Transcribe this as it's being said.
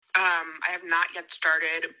I have not yet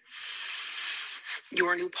started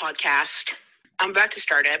your new podcast. I'm about to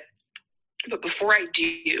start it. But before I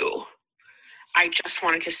do, I just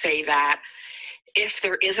wanted to say that if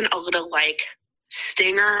there isn't a little,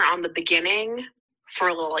 stinger on the beginning for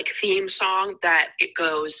a little, theme song that it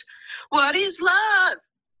goes, "What is love?"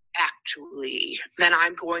 actually, then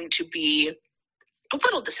I'm going to be a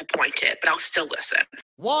little disappointed, but I'll still listen.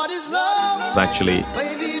 What is love? Actually,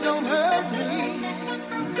 Baby, don't hurt me.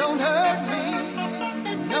 Don't hurt me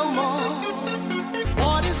no more.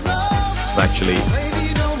 What is love? actually,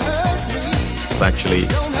 Baby, don't hurt me. actually,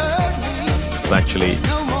 Don't hurt me actually,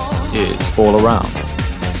 no more. it's all around.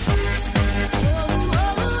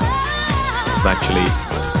 Actually,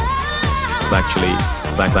 actually,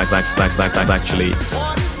 actually,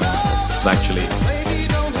 What is love? actually, Baby,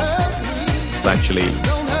 don't hurt me. actually,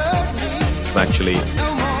 Don't hurt me actually,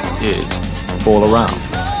 no more. it's all around.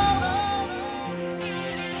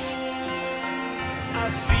 I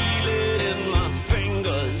feel it in my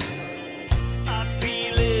fingers. I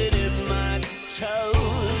feel it in my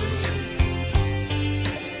toes.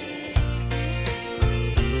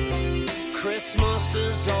 Christmas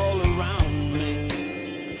is all around me,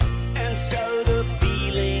 and so the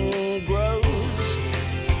feeling grows.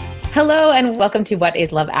 Hello and welcome to What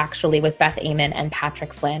is Love Actually with Beth Amon and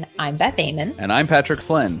Patrick Flynn. I'm Beth Amon. And I'm Patrick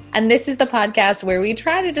Flynn. And this is the podcast where we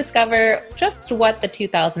try to discover just what the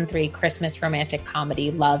 2003 Christmas romantic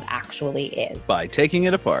comedy Love Actually is. By taking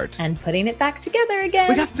it apart. And putting it back together again.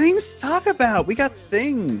 We got things to talk about. We got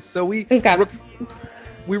things. So we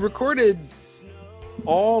recorded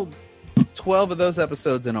all 12 of those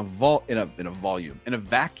episodes in a vacuum.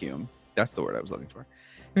 That's the word I was looking for.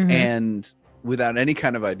 Mhm. And without any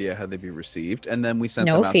kind of idea how they'd be received. And then we sent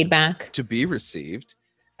them out feedback to be received.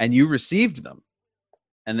 And you received them.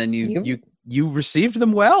 And then you received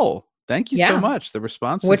them well. Thank you so much. The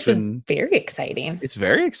response which has was been very exciting. It's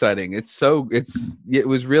very exciting. It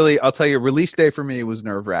was really, I'll tell you, release day for me was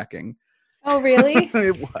nerve-wracking. Oh, really?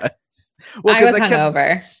 It was. I was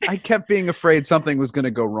hungover. I kept being afraid something was going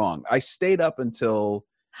to go wrong. I stayed up until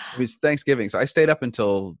it was Thanksgiving, so I stayed up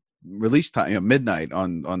until release time, midnight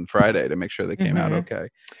on Friday to make sure they came out okay.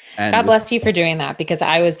 And God bless you for doing that, because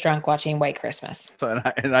I was drunk watching White Christmas. So,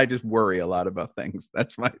 and I just worry a lot about things.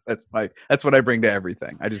 That's what I bring to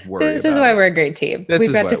everything. I just worry. This is why we're a great team.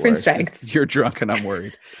 We've got different strengths. You're drunk and I'm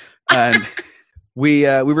worried. And we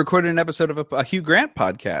recorded an episode of a Hugh Grant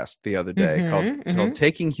podcast the other day called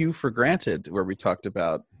Taking Hugh for Granted, where we talked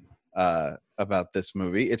about this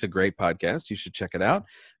movie. It's a great podcast. You should check it out.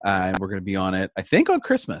 And we're going to be on it, I think, on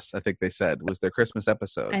Christmas. I think they said was their Christmas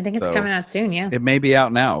episode. I think it's coming out soon. Yeah, it may be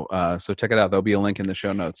out now. So check it out. There'll be a link in the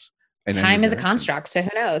show notes. Time is a construct, so who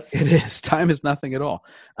knows? It is. Time is nothing at all.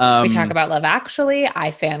 We talk about Love Actually. I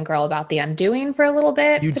fangirl about The Undoing for a little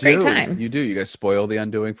bit. It's a great time. You do. You guys spoil The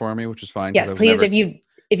Undoing for me, which is fine. Yes, please.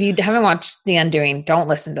 If you haven't watched The Undoing, don't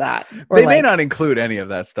listen to that. They may not include any of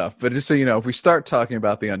that stuff, but just so you know, if we start talking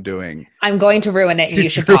about The Undoing, I'm going to ruin it, and you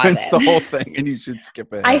should pause it. The whole thing, and you should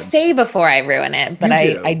skip it. I say before I ruin it, but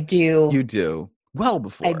I do. You do well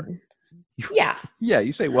before. Yeah. Yeah,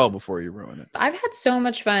 you say well before you ruin it. I've had so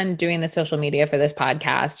much fun doing the social media for this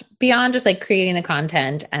podcast, beyond just creating the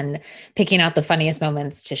content and picking out the funniest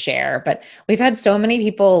moments to share. But we've had so many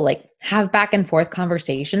people have back and forth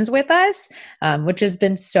conversations with us, which has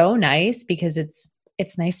been so nice, because it's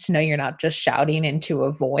nice to know you're not just shouting into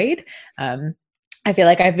a void. I feel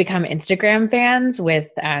like I've become Instagram fans with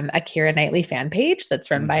a Keira Knightley fan page that's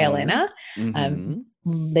run by Elena.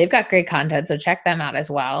 They've got great content, so check them out as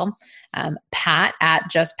well. Pat at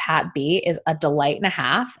Just Pat B is a delight and a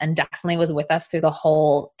half, and definitely was with us through the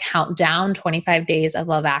whole countdown 25 days of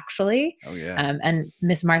Love Actually. Oh yeah. And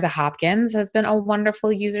Miss Martha Hopkins has been a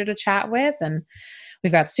wonderful user to chat with. And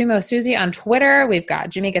we've got Sumo Susie on Twitter. We've got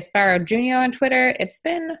Jimmy Gasparo Jr. on Twitter.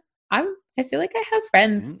 I feel like I have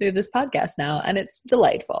friends through this podcast now, and it's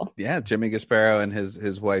delightful. Yeah, Jimmy Gasparo and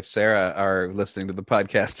his wife Sarah are listening to the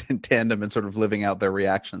podcast in tandem and sort of living out their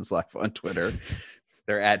reactions live on Twitter.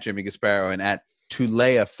 They're at Jimmy Gasparo and at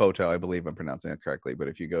Tulea Photo. I believe I'm pronouncing it correctly, but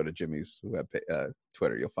if you go to Jimmy's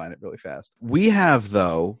Twitter, you'll find it really fast. We have,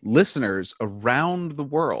 though, listeners around the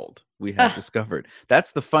world. We have discovered.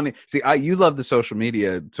 That's the funny. See, you love the social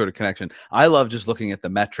media sort of connection. I love just looking at the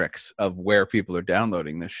metrics of where people are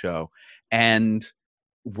downloading this show. And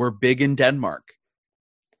we're big in Denmark.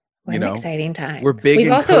 What an exciting time. We're big in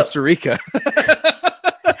Costa Rica.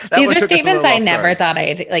 These are statements I never thought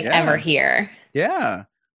I'd ever hear. Yeah.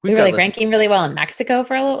 We were ranking really well in Mexico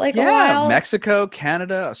for a while. Mexico,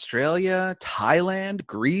 Canada, Australia, Thailand,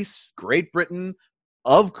 Greece, Great Britain,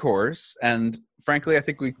 of course. And frankly, I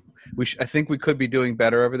think I think we could be doing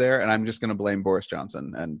better over there, and I'm just going to blame Boris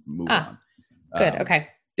Johnson and move on. Good. Okay.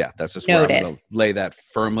 Yeah, that's just where I'm Noted. going to lay that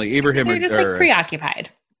firmly. Ibrahim They're just like preoccupied.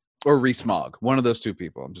 or Rees-Mogg, one of those two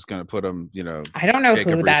people. I'm just going to put them, I don't know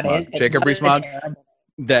Jacob who that Rees-Mogg. is. But Jacob what is a Rees-Mogg. terrible-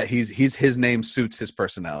 That his name suits his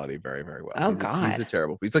personality very, very well. Oh, He's God. a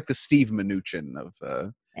terrible. He's like the Steve Mnuchin of.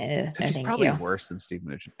 No, He's thank probably you. worse than Steve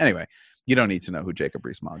Mnuchin. Anyway, you don't need to know who Jacob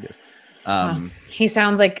Rees-Mogg is. Oh, he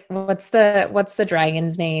sounds like what's the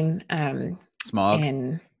dragon's name? Smaug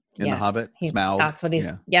In The Hobbit. Smaug. That's what he's.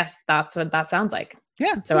 Yeah. Yes, that's what that sounds like.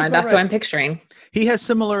 Yeah, So that's that's right. what I'm picturing. He has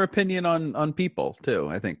similar opinion on people too.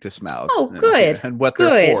 I think to Smaug. Oh, And- good, And what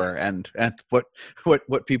good. they're for, and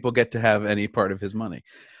what people get to have any part of his money.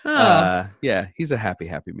 Oh, Yeah, he's a happy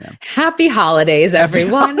man. happy holidays,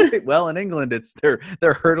 everyone. Well, in England,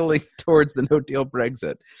 they're hurtling towards the no deal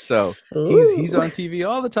Brexit. So he's on TV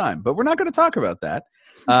all the time. But we're not going to talk about that.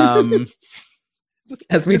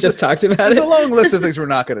 As we just talked about There's it. a long list of things we're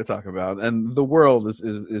not going to talk about, and the world is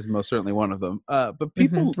most certainly one of them. But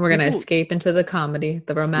people, We're going to people- escape into the comedy,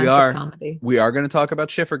 the romantic are. comedy. We are going to talk about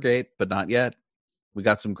Schiffergate, but not yet. We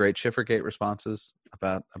got some great Schiffergate responses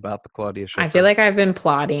about the Claudia Schiffer. I feel like I've been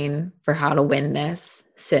plotting for how to win this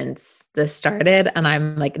since this started, and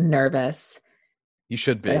I'm like nervous. you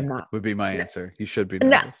should be. but I'm not. Would be my answer. You should be No.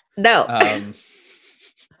 nervous. No,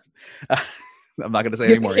 I'm not going to say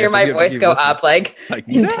you anymore. hear my voice go up like, Like,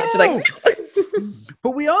 in pitch, like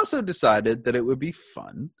But we also decided that it would be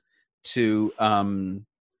fun to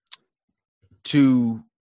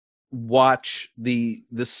watch the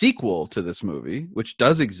sequel to this movie, which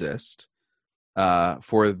does exist,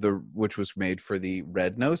 which was made for the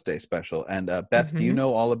Red Nose Day special. And Beth, do you Mhm.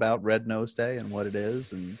 know all about Red Nose Day and what it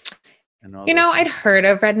is and all You know, those I'd things? heard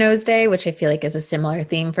of Red Nose Day, which I feel like is a similar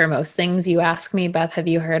theme for most things you ask me. Beth, have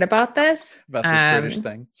you heard about this? About this British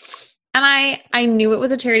thing. And I knew it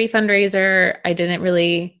was a charity fundraiser. I didn't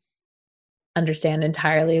really understand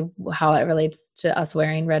entirely how it relates to us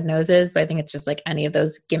wearing red noses, but I think it's just like any of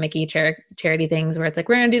those gimmicky charity things where it's like,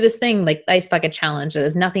 we're going to do this thing, like the Ice Bucket Challenge that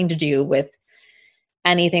has nothing to do with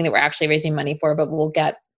anything that we're actually raising money for, but we'll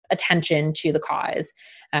get attention to the cause.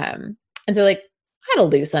 And so like, I had a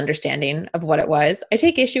loose understanding of what it was. I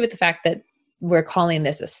take issue with the fact that we're calling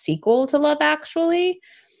this a sequel to Love Actually,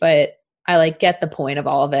 but I like get the point of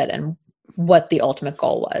all of it and what the ultimate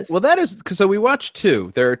goal was. Well, that is so we watched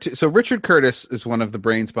two. There are two. So Richard Curtis is one of the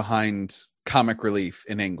brains behind Comic Relief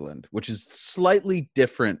in England, which is slightly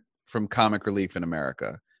different from Comic Relief in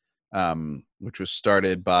America, which was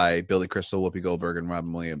started by Billy Crystal, Whoopi Goldberg, and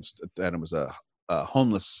Robin Williams. And it was a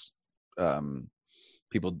homeless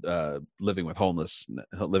people living with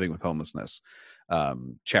homelessness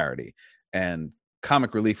charity. And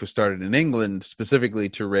Comic Relief was started in England specifically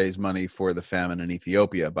to raise money for the famine in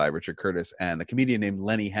Ethiopia by Richard Curtis and a comedian named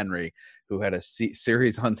Lenny Henry, who had a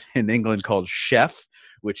series in England called Chef,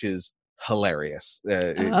 which is hilarious.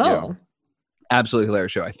 Absolutely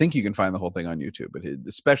hilarious show. I think you can find the whole thing on YouTube, but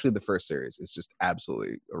especially the first series is just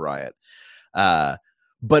absolutely a riot.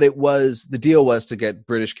 But the deal was to get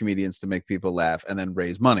British comedians to make people laugh and then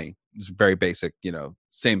raise money. It's very basic,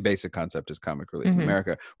 same basic concept as Comic Relief in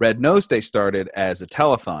America. Red Nose Day started as a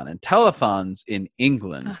telethon, and telethons in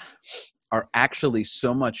England are actually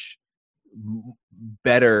so much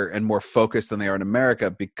better and more focused than they are in America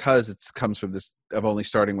because it comes from this of only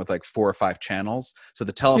starting with like 4 or 5 channels. So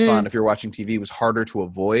the telethon, if you're watching TV, was harder to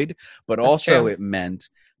avoid, but That's also true. it meant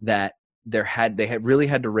that they had really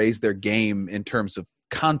had to raise their game in terms of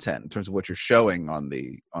content, in terms of what you're showing on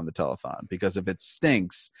the telethon, because if it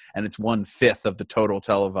stinks and it's 1/5 of the total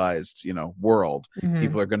televised world,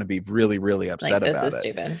 people are going to be really, really upset like, about this is it.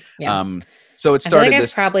 stupid. Yeah. So it I feel started like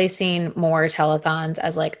this. I've probably seen more telethons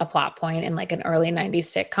as like a plot point in like an early 90s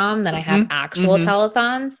sitcom than I have actual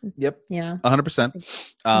telethons. Yep. 100%.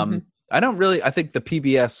 Mhm. I think the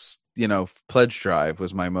PBS pledge drive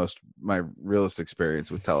was my realist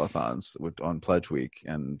experience with telethons on pledge week.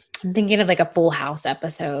 And I'm thinking of like a Full House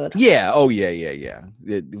episode. yeah,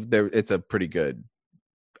 it's a pretty good,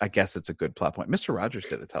 I guess it's a good plot point. Mr. Rogers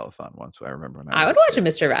did a telethon once, I remember. When I was would a watch kid. a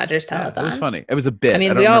Mr. Rogers telethon. Yeah, it was funny. It was a bit. I mean,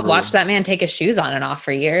 don't we all remember watched that man take his shoes on and off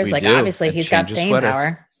for years. We Like, do. obviously, And he's got change his staying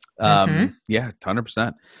sweater. power. Yeah,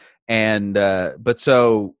 100%. And but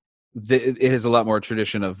so it is a lot more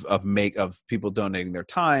tradition of people donating their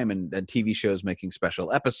time and TV shows making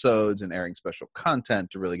special episodes and airing special content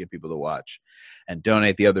to really get people to watch and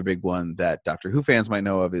donate. The other big one that Doctor Who fans might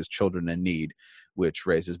know of is Children in Need, which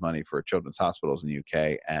raises money for children's hospitals in the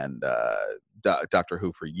UK. And Doctor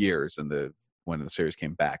Who for years, when the series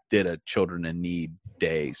came back, did a Children in Need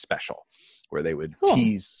Day special where they would Cool.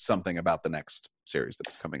 tease something about the next series that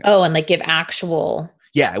was coming up. Oh, and like give actual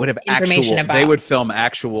Yeah, it would have Information actual. They about- would film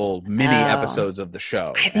actual mini Oh. episodes of the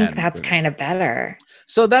show. I think and- that's kind of better.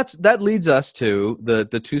 So that leads us to the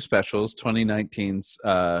two specials, 2019's.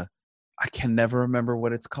 I can never remember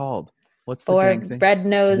what it's called. What's the Or dang thing? red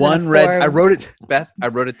nose. One and a red. four- I wrote it, Beth. I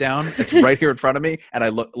wrote it down. It's right here in front of me, and I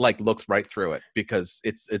looked right through it because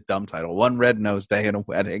it's a dumb title. One Red Nose Day in a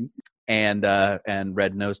Wedding, and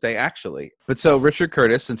Red Nose Day actually. But so Richard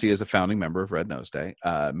Curtis, since he is a founding member of Red Nose Day,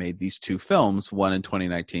 made these two films. One in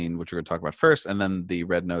 2019, which we're going to talk about first, and then the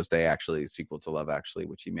Red Nose Day actually sequel to Love Actually,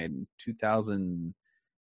 which he made in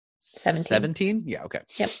 2017. Yeah. Okay.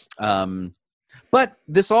 Yep. But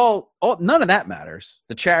this all none of that matters.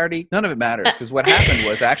 The charity, none of it matters because what happened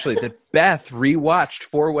was actually that Beth rewatched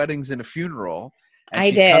 4 Weddings and a Funeral, and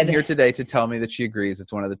I she's come did. here today to tell me that she agrees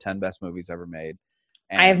it's one of the 10 best movies ever made.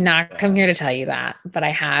 I have And, not come here to tell you that, but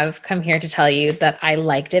I have come here to tell you that I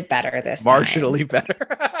liked it better this time. marginally better.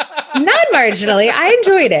 Not marginally. I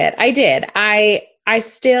enjoyed it. I did. I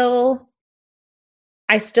still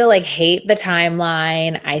like hate the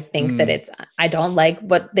timeline. I think that I don't like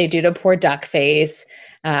what they do to poor Duckface.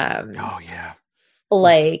 Oh yeah,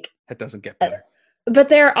 Like, that doesn't get better. but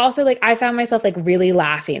they're also like, I found myself like really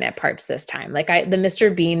laughing at parts this time. Like the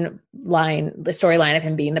Mr. Bean line, the storyline of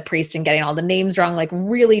him being the priest and getting all the names wrong, like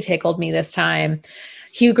really tickled me this time.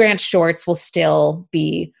 Hugh Grant's shorts will still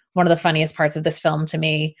be one of the funniest parts of this film to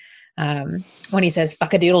me. When he says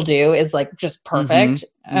 "fuck a doodle do" is like just perfect.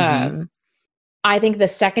 I think the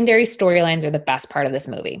secondary storylines are the best part of this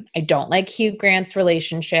movie. I don't like Hugh Grant's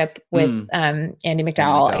relationship with Andy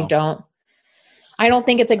McDowell. I don't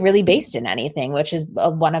think it's like really based in anything, which is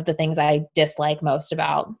one of the things I dislike most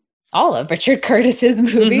about all of Richard Curtis's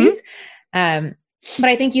movies. But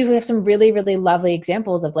I think you have some really, really lovely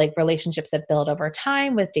examples of like relationships that build over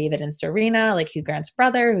time with David and Serena, like Hugh Grant's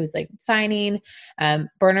brother, who's like signing,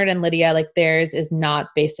 Bernard and Lydia, like theirs is not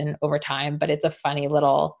based in over time, but it's a funny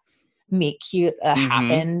little meet cute that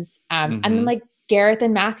happens. And then like Gareth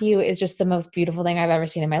and Matthew is just the most beautiful thing I've ever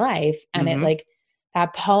seen in my life. And it like,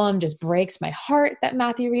 that poem just breaks my heart that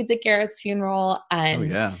Matthew reads at Gareth's funeral.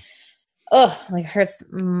 And like hurts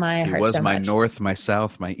my heart. It was so my much. north, my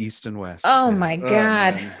south, my east and west. Oh Yeah. my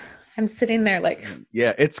God. Man. I'm sitting there like,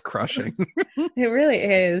 Yeah, it's crushing. it really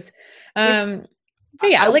is. But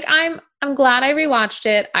yeah, like I'm glad I rewatched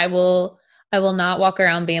it. I will not walk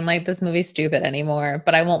around being like, this movie's stupid anymore,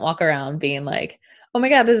 but I won't walk around being like, oh my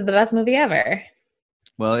God, this is the best movie ever.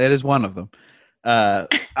 Well, it is one of them. I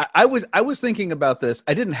was thinking about this.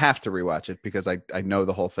 I didn't have to rewatch it because I know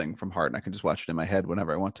the whole thing from heart and I can just watch it in my head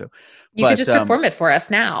whenever I want to. You could just perform it for us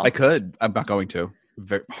now. I could. I'm not going to.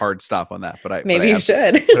 Very hard stop on that, but Maybe you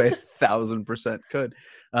should. But I 1,000% could.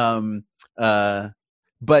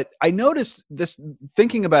 But I noticed this,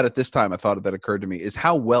 thinking about it this time, a thought that occurred to me is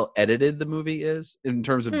how well edited the movie is in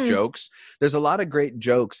terms of jokes. There's a lot of great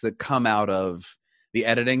jokes that come out of the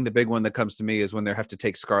editing. The big one that comes to me is when they have to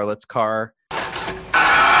take Scarlett's car.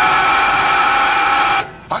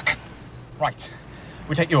 Fuck. Right.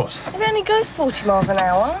 We take yours. It only goes 40 miles an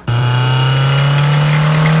hour.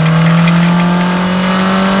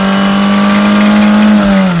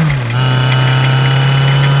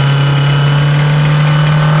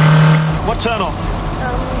 What turn off?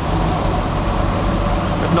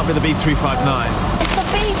 But not with the B359. It's the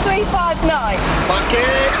B359. Fuck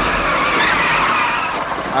it!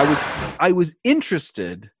 I was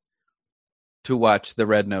interested to watch the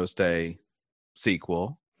Red Nose Day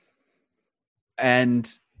sequel, and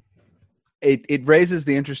it raises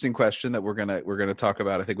the interesting question that we're gonna talk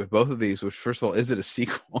about, I think, with both of these. Which, first of all, is it a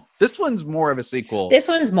sequel? This one's more of a sequel. This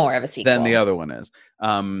one's more of a sequel than the other one is.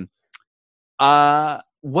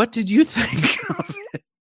 What did you think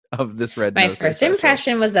of this Red Nose Day My first special?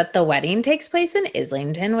 impression was that the wedding takes place in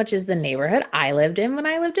Islington, which is the neighborhood I lived in when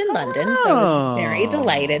I lived in London. So I was very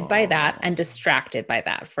delighted by that and distracted by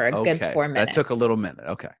that for a good 4 minutes. That took a little minute.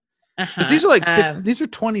 Okay. 'Cause Uh-huh. these are like these are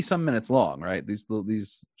 20 some minutes long, right? These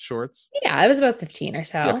shorts. Yeah, it was about 15 or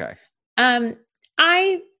so. Okay.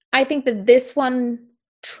 I think that this one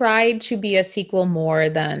tried to be a sequel more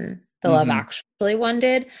than the Love Actually one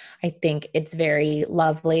did. I think it's very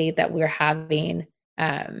lovely that we're having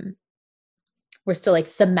we're still like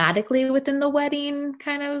thematically within the wedding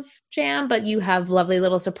kind of jam, but you have lovely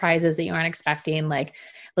little surprises that you aren't expecting. Like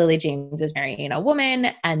Lily James is marrying a woman,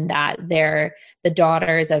 and that they're the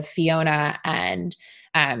daughters of Fiona and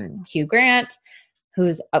Hugh Grant,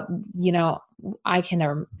 who's he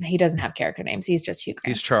doesn't have character names. He's just Hugh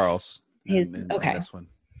Grant. He's Charles. He's in okay. This one.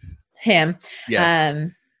 Him. Yes.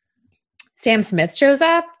 Sam Smith shows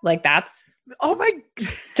up. Like that's Oh my!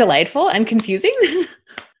 delightful and confusing.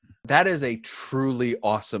 That is a truly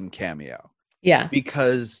awesome cameo. Yeah.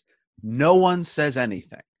 because no one says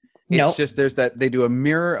anything. It's Nope. just there's that they do a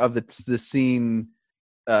mirror of the scene.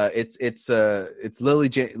 It's Lily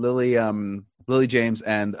James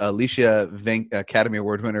and Alicia Academy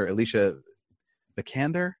Award winner Alicia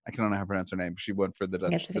Vikander. I don't know how to pronounce her name. She won for the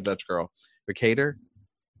Dutch girl. Vikander.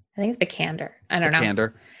 I think it's Vikander. I don't know.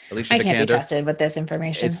 Vikander. Alicia I can't be Vikander. trusted with this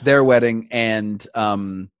information. It's their wedding, and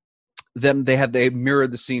they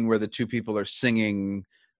mirrored the scene where the two people are singing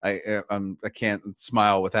I Can't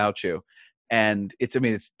Smile Without You, and it's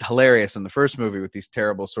hilarious in the first movie with these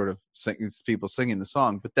terrible sort of people singing the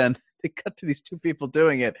song, but then they cut to these two people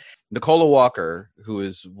doing it. Nicola Walker, who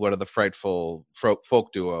is one of the Frightful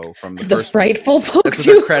folk duo from the first Frightful folk that's what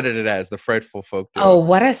duo. they're credited as, the Frightful folk duo. Oh,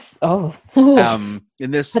 what a in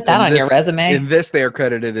this, put that on your resume. In this, they are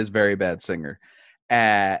credited as very bad singer,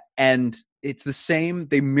 and it's the same.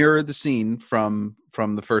 They mirrored the scene from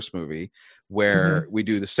the first movie where we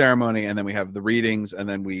do the ceremony and then we have the readings and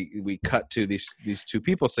then we cut to these two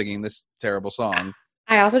people singing this terrible song.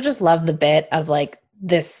 I also just love the bit of like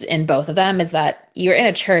this in both of them is that you're in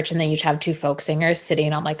a church and then you have two folk singers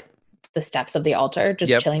sitting on like the steps of the altar,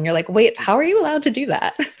 just chilling. You're like, wait, how are you allowed to do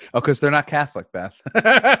that? Oh, because they're not Catholic, Beth.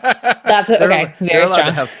 That's okay. They're allowed strong.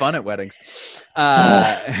 to have fun at weddings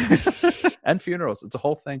and funerals. It's a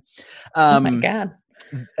whole thing. Oh my God.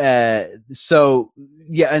 So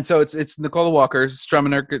it's Nicola Walker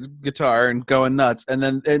strumming her guitar and going nuts, and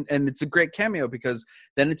then and it's a great cameo because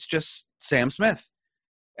then it's just Sam Smith,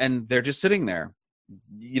 and they're just sitting there,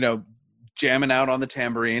 jamming out on the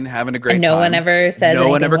tambourine, having a great time. No one ever says. No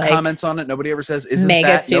one ever like, comments on it. Nobody ever says, "Isn't mega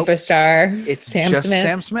that superstar?" Nope. It's Sam just Smith.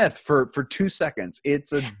 Sam Smith for 2 seconds.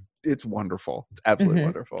 It's wonderful. It's absolutely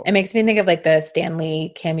wonderful. It makes me think of like the Stan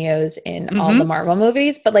Lee cameos in all the Marvel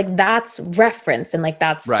movies, but like that's referenced and like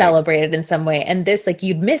that's celebrated in some way. And this, like,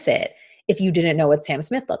 you'd miss it if you didn't know what Sam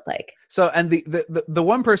Smith looked like. So, and the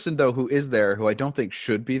one person though who is there, who I don't think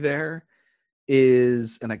should be there,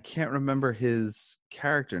 is, and I can't remember his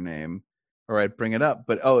character name, or I'd bring it up,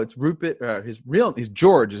 but it's Rupert. His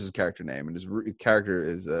George is his character name, and his character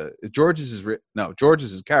is George is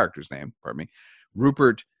his character's name. Pardon me,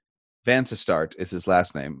 Rupert Vansittart is his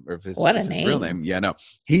last name, or his real name. Yeah, no,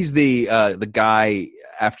 he's the guy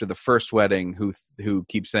after the first wedding who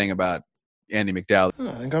keeps saying about Andy McDowell.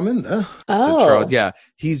 I think I'm in there. Oh, yeah,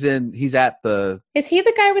 he's at the. Is he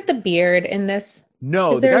the guy with the beard in this?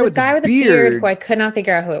 No, the guy with the beard who I could not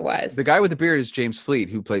figure out who it was. The guy with the beard is James Fleet,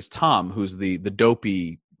 who plays Tom, who's the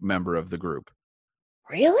dopey member of the group.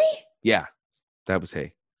 Really? Yeah, that was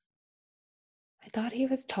he. I thought he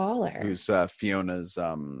was taller. Who's Fiona's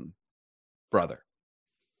brother.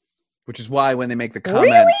 Which is why when they make the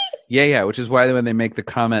comment, really? yeah, which is why when they make the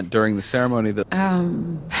comment during the ceremony that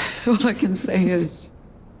all I can say is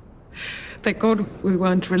thank God we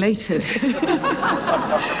weren't related.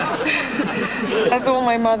 As all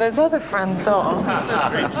my mother's other friends are.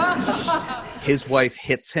 His wife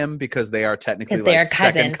hits him because they are technically like they are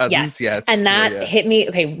second cousins. Yes. And that hit me.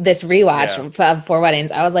 Okay, this rewatch of Four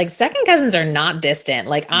Weddings, I was like, second cousins are not distant.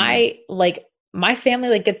 Like my family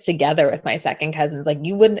like gets together with my second cousins. Like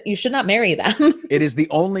you should not marry them. It is the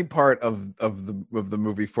only part of the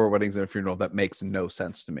movie Four Weddings and a Funeral that makes no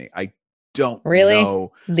sense to me. I don't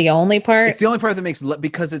know. The only part? It's the only part that makes,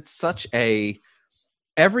 because it's such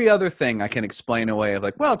every other thing I can explain away of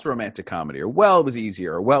like, well, it's romantic comedy, or well, it was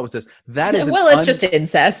easier, or well, it was this. That is it's just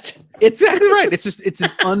incest. Exactly right. It's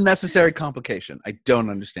an unnecessary complication. I don't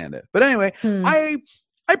understand it. But anyway,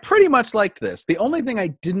 I pretty much liked this. The only thing I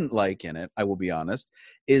didn't like in it, I will be honest,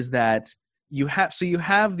 is that you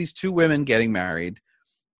have these two women getting married,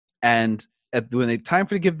 and when it's time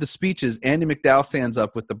for to give the speeches, Andy McDowell stands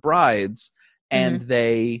up with the brides, and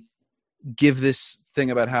they give this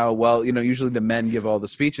thing about how, well, usually the men give all the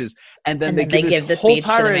speeches, and then they give this whole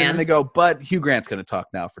tirade, and they go, but Hugh Grant's going to talk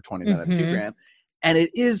now for 20 minutes. Hugh Grant. And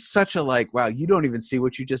it is such a wow, you don't even see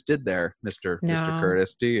what you just did there, Mr.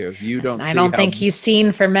 Curtis, do you? You don't. I don't think he's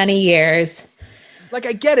seen for many years. Like,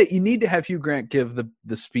 I get it. You need to have Hugh Grant give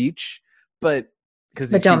the speech, but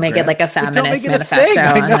don't make it like a feminist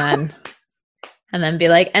manifesto, and then be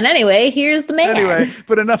like, and anyway, here's the man. Anyway,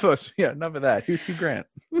 but enough of that. Here's Hugh Grant.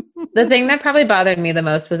 The thing that probably bothered me the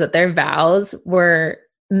most was that their vows were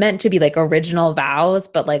meant to be like original vows,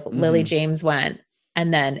 but like Lily James went,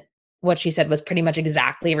 and then what she said was pretty much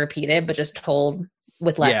exactly repeated, but just told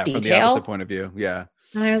with less detail. From the opposite point of view. Yeah.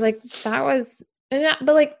 And I was like, but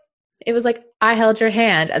like, it was like, I held your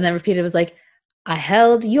hand, and then repeated was like, I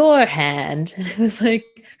held your hand. And it was like,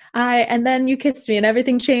 and then you kissed me and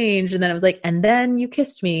everything changed. And then it was like, and then you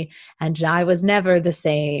kissed me and I was never the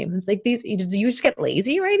same. It's like these, do you just get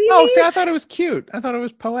lazy writing Oh, these? see, I thought it was cute. I thought it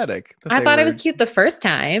was poetic. I thought it was cute the first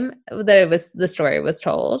time that the story was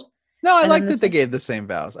told. No, I And like then that the they gave the same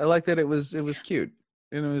vows. I like that it was cute.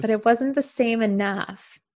 And it was, But it wasn't the same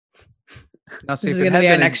enough. now, see, This is if it going to had be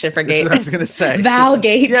our been next this is Schiffergate. what I was going to say.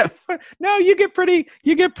 Valgate. Yeah. No, you get pretty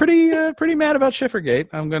mad about Schiffergate.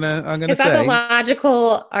 I'm gonna Is say. that the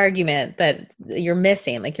logical argument that you're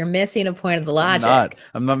missing? Like you're missing a point of the logic.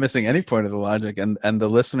 I'm not missing any point of the logic, and the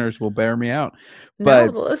listeners will bear me out. No,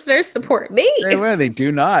 But the listeners support me. they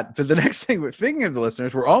do not. But the next thing, speaking of the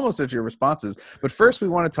listeners, we're almost at your responses. But first, we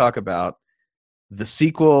want to talk about the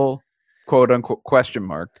sequel, quote unquote, question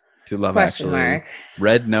mark to Love Question Actually, mark.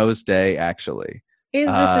 Red Nose Day. Actually, Is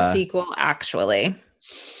this a sequel? Actually,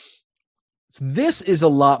 this is a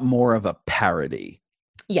lot more of a parody,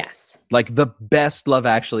 yes. like the best Love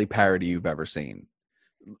Actually parody you've ever seen.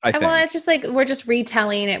 I think. Well, it's just like we're just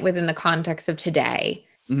retelling it within the context of today,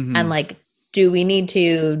 Mhm. and like, do we need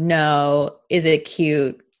to know? Is it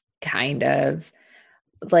cute? Kind of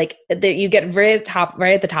like you get right at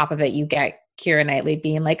the top of it. You get Keira Knightley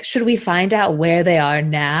being like, "Should we find out where they are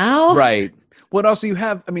now?" Right. What also you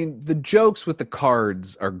have, I mean, the jokes with the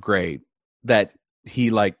cards are great that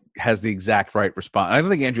he like has the exact right response. I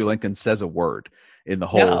don't think Andrew Lincoln says a word in the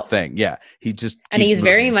whole No. thing. Yeah. He just And keeps he's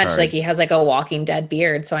very moving much like cards. he has like a Walking Dead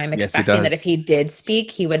beard. So I'm Yes, he expecting that does. if he did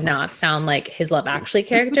speak, he would not sound like his Love Actually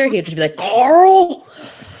character. He would just be like, "Carl,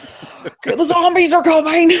 the zombies are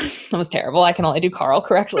coming." That was terrible. I can only do Carl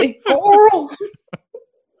correctly. Carl.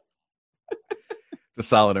 It's a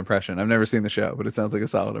solid impression. I've never seen the show, but it sounds like a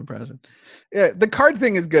solid impression. Yeah, the card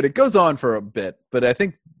thing is good. It goes on for a bit, but I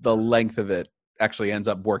think the length of it actually ends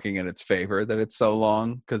up working in its favor that it's so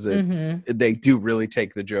long because they do really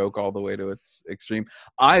take the joke all the way to its extreme.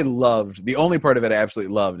 I loved the only part of it I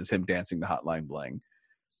absolutely loved is him dancing the Hotline Bling.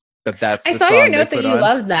 That's I the saw song your they note that put you on.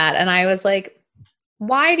 loved that. And I was like,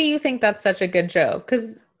 why do you think that's such a good joke?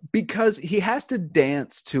 Because he has to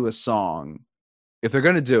dance to a song. If they're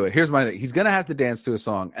going to do it, here's my thing. He's going to have to dance to a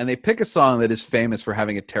song, and they pick a song that is famous for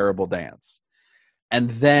having a terrible dance. And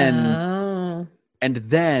then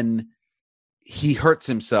he hurts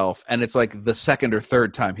himself, and it's like the second or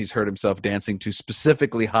third time he's hurt himself dancing to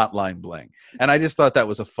specifically Hotline Bling. And I just thought that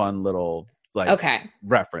was a fun little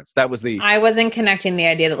reference. That was I wasn't connecting the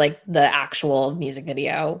idea that like the actual music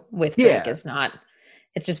video with Drake is not.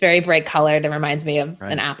 It's just very bright colored. It reminds me of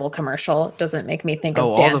an Apple commercial. It doesn't make me think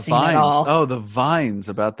of dancing all the vines. at all. Oh, the vines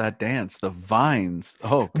about that dance. The vines.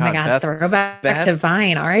 Oh, God. Oh my God, Beth, throwback to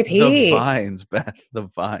Vine. R.I.P. The vines, Beth. The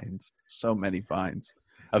vines. So many vines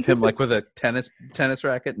of him like with a tennis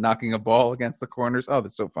racket knocking a ball against the corners. Oh,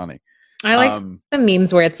 that's so funny. I like the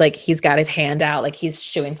memes where it's like he's got his hand out, like he's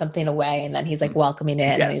shooing something away, and then he's like welcoming it,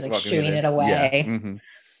 and then he's like shooing it away.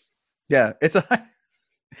 Yeah, yeah,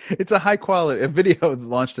 it's a high quality video that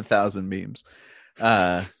launched 1,000 memes,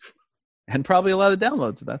 and probably a lot of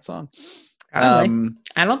downloads of that song. Probably.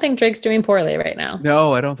 I don't think Drake's doing poorly right now.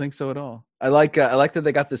 No, I don't think so at all. I like that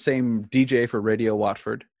they got the same DJ for Radio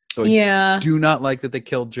Watford. So I do not like that they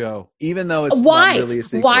killed Joe, even though it's not really a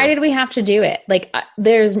sequel. Why did we have to do it? Like,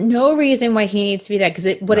 there's no reason why he needs to be dead.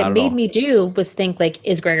 Because what it made me do was think, like,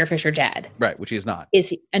 is Gregor Fisher dead? Right, which he's not. Is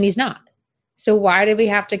he? And he's not. So why did we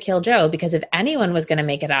have to kill Joe? Because if anyone was going to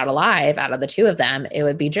make it out alive, out of the two of them, it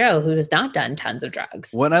would be Joe, who has not done tons of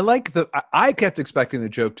drugs. When I kept expecting the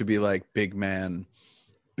joke to be like, big man,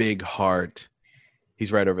 big heart.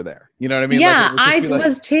 He's right over there. You know what I mean? Yeah, like, I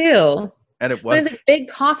was too. And it was. When it's a big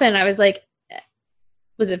coffin, I was like,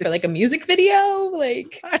 was it for like a music video?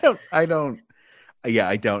 Like, I don't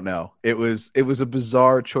know. It was a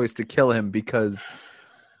bizarre choice to kill him because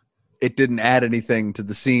it didn't add anything to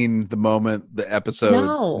the scene, the moment, the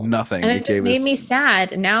episode, nothing. And it just made me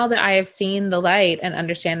sad now that I have seen the light and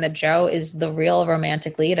understand that Joe is the real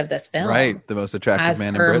romantic lead of this film. Right. The most attractive man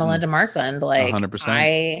in As per Britain. Melinda Markland. Like,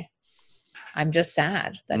 100%. I'm just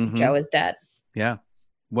sad that Joe is dead. Yeah.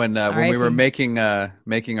 When we were making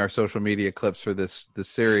our social media clips for this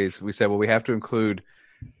series, we said, well, we have to include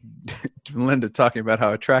Melinda talking about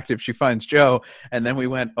how attractive she finds Joe, and then we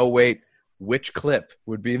went, oh wait, which clip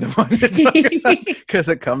would be the one to talk about? Because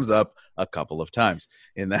it comes up a couple of times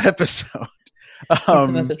in that episode. He's the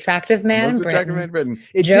most attractive man in Britain.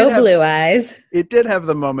 Joe Blue Eyes. It did have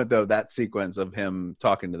the moment though, that sequence of him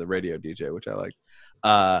talking to the radio DJ, which I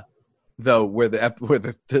liked. though, where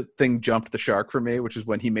the thing jumped the shark for me, which is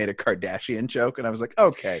when he made a Kardashian joke, and I was like,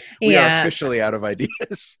 okay, we are officially out of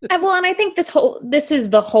ideas. Well, and I think this is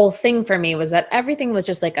the whole thing for me, was that everything was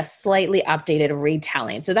just like a slightly updated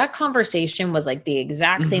retelling. So that conversation was like the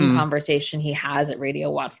exact same conversation he has at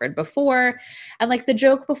Radio Watford before. And like the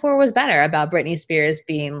joke before was better about Britney Spears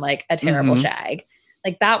being like a terrible shag.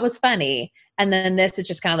 Like that was funny. And then this is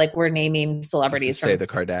just kind of like we're naming celebrities from the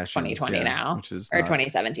Kardashians 2020 now, which is or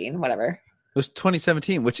 2017, whatever. It was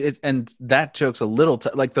 2017, which is, and that joke's a little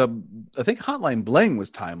I think Hotline Bling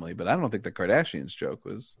was timely, but I don't think the Kardashians joke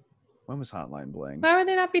was. When was Hotline Bling? Why would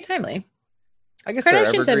they not be timely? I guess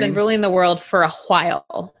Kardashians have been ruling the world for a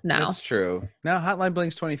while now. That's true. Now Hotline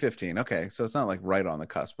Bling's 2015. Okay, so it's not like right on the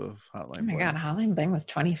cusp of Hotline Bling. Oh my God, Hotline Bling was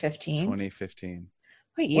 2015. 2015.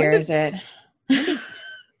 What year is it?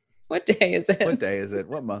 What day is it? What day is it?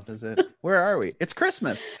 What month is it? Where are we? It's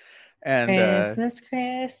Christmas. And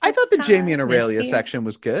Christmas. I thought the Jamie and Aurelia section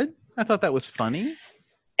was good. I thought that was funny.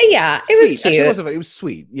 Yeah, it was cute. Actually, it was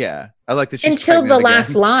sweet. Yeah, I like that. She's until the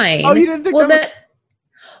last line. Oh, you didn't think Well, it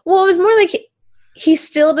was more like he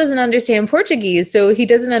still doesn't understand Portuguese, so he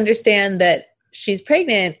doesn't understand that she's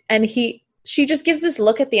pregnant, and she just gives this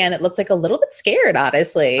look at the end. It looks like a little bit scared,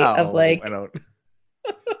 honestly, of like.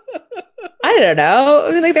 I don't know.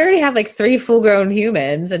 I mean, like they already have like 3 full-grown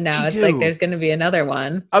humans, and now it's like there's going to be another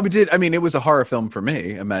one. I mean, it was a horror film for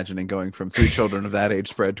me. Imagining going from 3 children of that age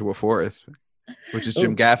spread to a 4th, which is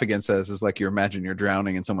Jim Gaffigan says is like you imagine you're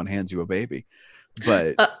drowning and someone hands you a baby.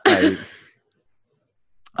 But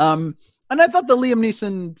and I thought the Liam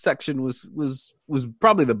Neeson section was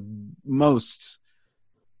probably the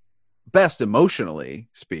best emotionally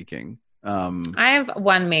speaking. I have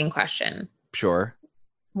one main question. Sure.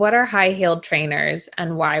 What are high-heeled trainers,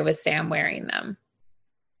 and why was Sam wearing them?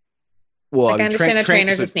 Well, I understand a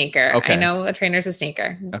trainer's a sneaker. Okay. I know a trainer's a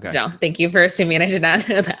sneaker. Okay. No, thank you for assuming I did not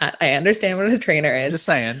know that. I understand what a trainer is. Just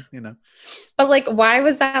saying, But like, why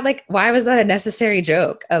was that a necessary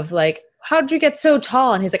joke of like, how'd you get so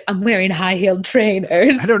tall? And he's like, I'm wearing high-heeled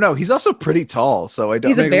trainers. I don't know. He's also pretty tall, so I don't.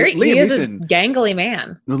 He is a gangly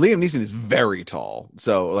man. Liam Neeson is very tall,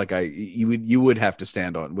 so like you would have to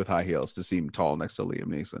stand on with high heels to seem tall next to Liam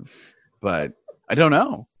Neeson. But I don't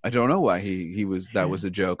know. I don't know why he was. That was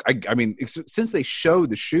a joke. I mean, since they show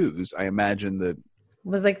the shoes, I imagine that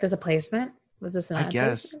was like there's a placement. Was this an ad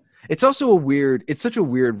guess placement? It's such a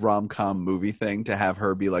weird rom-com movie thing to have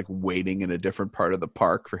her be like waiting in a different part of the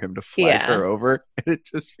park for him to flag her over, and it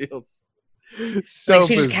just feels so like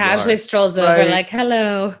she just bizarre. Casually strolls over like,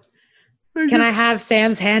 hello, can I have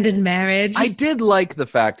Sam's hand in marriage? I did like the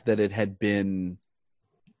fact that it had been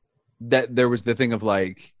that there was the thing of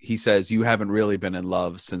like he says you haven't really been in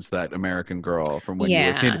love since that American Girl from when you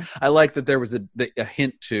were a kid. I like that there was a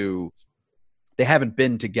hint to they haven't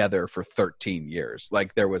been together for 13 years.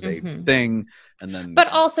 Like there was a thing, and then but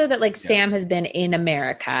also that like Sam has been in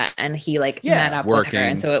America and he like met up with her,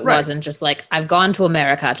 and so it wasn't just like I've gone to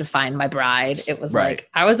America to find my bride. It was like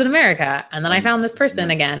I was in America and then I found this person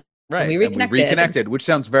again. Right. And we reconnected, which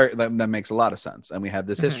sounds that makes a lot of sense. And we had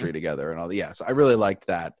this history together and all. Yeah. So I really liked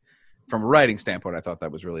that. From a writing standpoint, I thought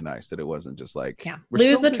that was really nice that it wasn't just like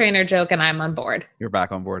lose the trainer joke and I'm on board. You're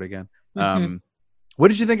back on board again. What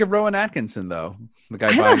did you think of Rowan Atkinson though? The guy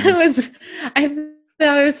I thought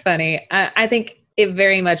it was funny. I think it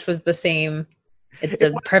very much was the same. It's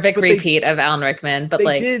a perfect repeat of Alan Rickman, but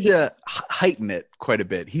they did heighten it quite a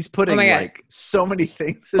bit. He's putting like so many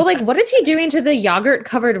things. But like, what is he doing to the yogurt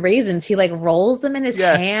covered raisins? He like rolls them in his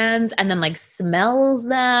hands and then like smells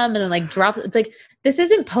them and then like drops. It's like, this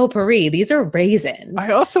isn't potpourri. These are raisins.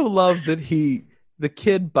 I also love that the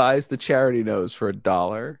kid buys the charity nose for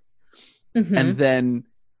 $1. And then,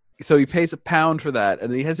 so he pays £1 for that,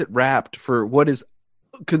 and he has it wrapped for what is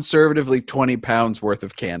conservatively 20 pounds worth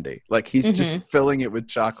of candy. Like he's just filling it with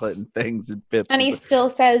chocolate and things and bits. And he still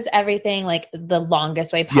says everything like the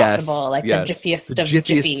longest way possible, the jiffiest of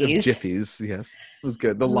jiffies. Yes, it was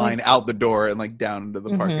good. The line out the door and like down into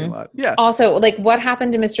the parking lot. Yeah. Also, like what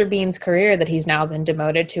happened to Mr. Bean's career that he's now been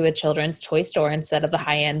demoted to a children's toy store instead of the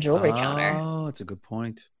high-end jewelry counter? Oh, that's a good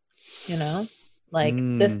point. You know? Like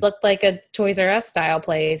this looked like a Toys R Us style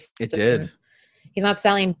place. It did. He's not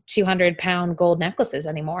selling 200-pound gold necklaces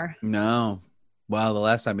anymore. No. Well, the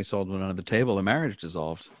last time he sold one under the table, the marriage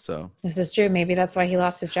dissolved. So this is true. Maybe that's why he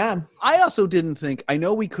lost his job. I also didn't think. I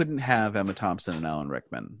know we couldn't have Emma Thompson and Alan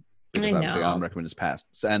Rickman because obviously Alan Rickman is passed.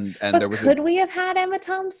 And but there was. Could we have had Emma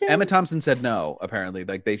Thompson? Emma Thompson said no. Apparently,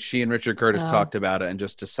 like she and Richard Curtis talked about it and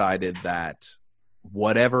just decided that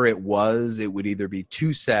whatever it was, it would either be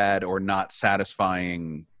too sad or not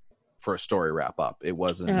satisfying for a story wrap up. It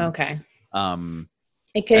wasn't okay.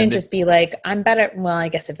 It couldn't And just be like, I'm better. Well, I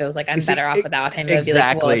guess if it was like, I'm Is it- better off it- without him, it would be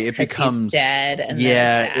like, well, exactly. it's It 'cause becomes he's dead. And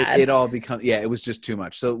yeah. then it's sad. It all becomes it was just too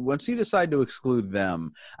much. So once you decide to exclude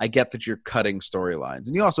them, I get that you're cutting storylines,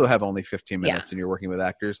 and you also have only 15 Yeah. minutes, and you're working with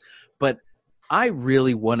actors. But I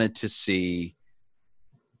really wanted to see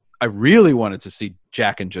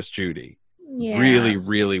Jack and Just Judy. Yeah. Really,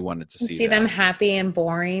 really wanted to see them happy and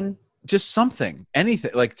boring. Just something, anything,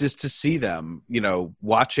 like just to see them,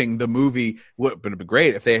 watching the movie. Would have been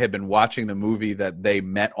great if they had been watching the movie that they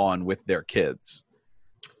met on with their kids.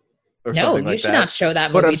 Or No, something you like should that. not show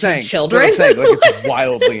that But movie I'm saying, to children. But I'm saying, like, it's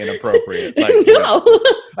wildly inappropriate. Like, No.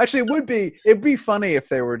 Actually, it'd be funny if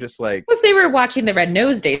they were just like, If they were watching the Red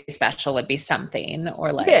Nose Day special, it'd be something,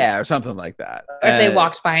 or like, yeah, or something like that. or if they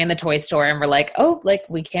walked by in the toy store and were like, oh, like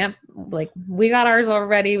we can't, like we got ours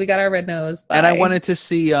already, we got our red nose. And I bye. wanted to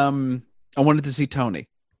see Tony,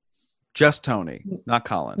 just Tony, not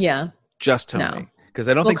Colin. Yeah, just Tony. No. Because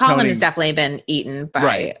I don't well, think Colin Tony has definitely been eaten by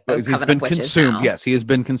right. a He's coven been of witches consumed. now. Yes, he has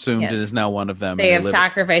been consumed Yes. and is now one of them. They and have live-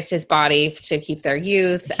 sacrificed his body to keep their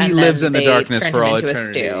youth. He and lives then in the they darkness turned for him all into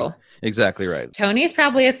eternity. A stew. Exactly right. Tony's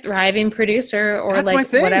probably a thriving producer, or That's like my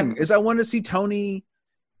thing. whatever. Is I want to see Tony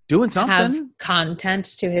doing something. Have content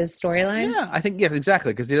to his storyline. Yeah, I think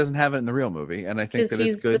exactly, because he doesn't have it in the real movie, and I think Because that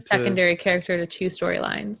he's it's good the secondary character to two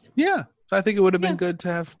storylines. Yeah, so I think it would have been good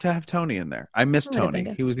to have Tony in there. I missed That would have been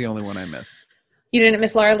Tony. good. He was the only one I missed. You didn't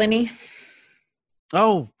miss Laura Linney?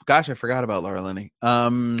 Oh gosh, I forgot about Laura Linney.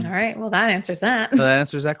 All right, well that answers that. That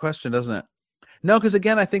answers that question, doesn't it? No, because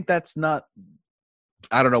again, I think that's not.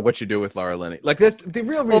 I don't know what you do with Laura Linney. Like this, the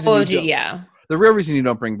real reason. The real reason you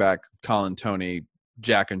don't bring back Colin, Tony,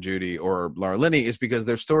 Jack and Judy, or Laura Linney is because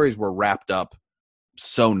their stories were wrapped up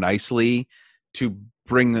so nicely to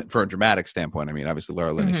bring, for a dramatic standpoint. I mean, obviously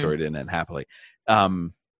Laura Linney's story didn't end happily.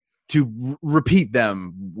 Repeat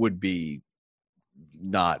them would be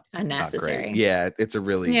not unnecessary. Not great. Yeah, it's a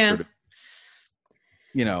really sort of.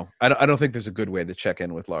 I don't think there's a good way to check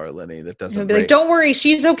in with Laura Linney that doesn't. Be like, don't worry,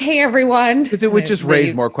 she's okay, everyone. Because it would just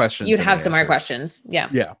raise more questions. You'd have some more questions. Yeah.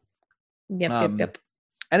 Yeah. Yep.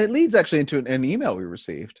 And it leads actually into an email we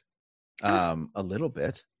received. A little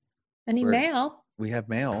bit. An email. We have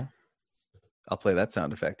mail. I'll play that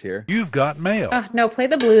sound effect here. You've got mail. No, play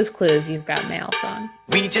the Blues Clues. You've got mail song.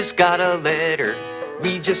 We just got a letter.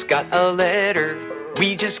 We just got a letter.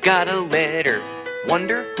 We just got a letter.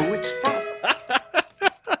 Wonder who it's from.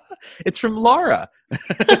 It's from Laura,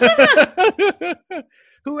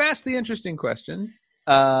 who asked the interesting question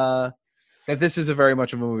that this is a very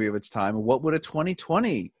much of a movie of its time. What would a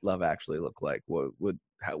 2020 Love Actually look like?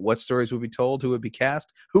 What stories would be told? Who would be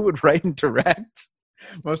cast? Who would write and direct?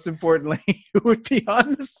 Most importantly, who would be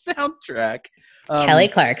on the soundtrack? Kelly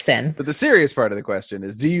Clarkson. But the serious part of the question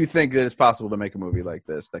is, do you think that it's possible to make a movie like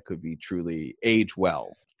this that could be truly age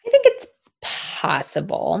well? I think it's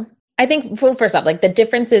possible. I think, well, first off, like the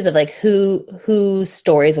differences of like whose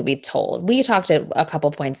stories will be told. We talked at a couple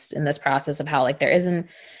points in this process of how like there isn't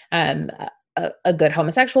a good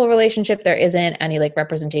homosexual relationship. There isn't any like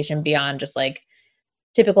representation beyond just like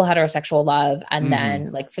typical heterosexual love and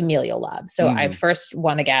then like familial love. So I first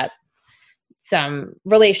want to get some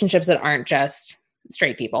relationships that aren't just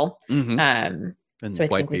straight people. And So I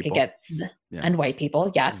think we could get and white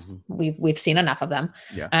people. Yes, we've seen enough of them.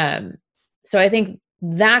 Yeah. So I think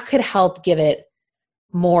that could help give it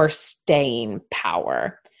more staying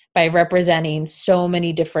power by representing so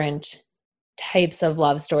many different types of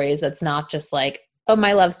love stories. That's not just like, oh,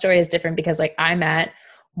 my love story is different because like I met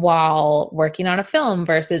while working on a film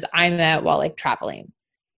versus I met while like traveling.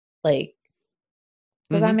 Like,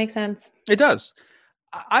 does that make sense? It does.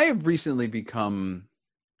 I have recently become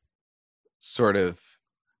sort of,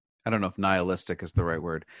 I don't know if nihilistic is the right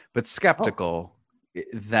word, but skeptical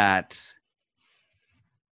that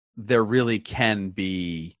there really can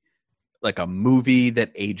be like a movie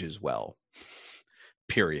that ages well,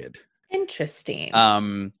 period. Interesting.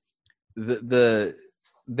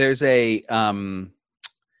 There's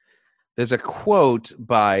a quote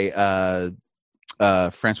by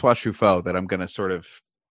Francois Truffaut that I'm going to sort of,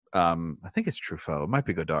 I think it's Truffaut. It might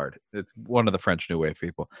be Godard. It's one of the French New Wave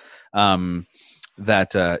people.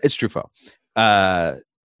 It's Truffaut.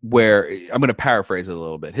 Where I'm going to paraphrase it a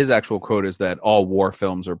little bit. His actual quote is that all war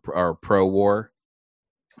films are pro-war.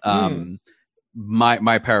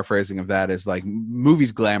 My paraphrasing of that is like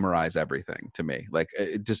movies glamorize everything to me. Like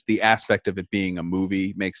just the aspect of it being a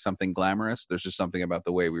movie makes something glamorous. There's just something about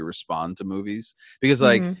the way we respond to movies because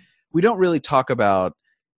like we don't really talk about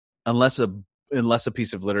unless a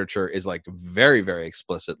piece of literature is like very, very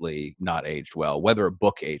explicitly not aged well, whether a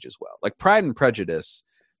book ages well. Like Pride and Prejudice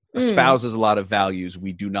espouses a lot of values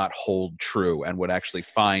we do not hold true and would actually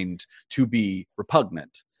find to be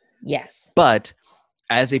repugnant. Yes. But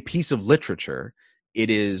as a piece of literature, it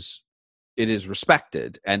is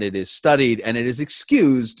respected and it is studied and it is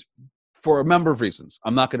excused for a number of reasons.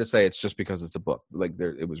 I'm not going to say it's just because it's a book. Like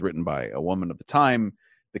it was written by a woman of the time.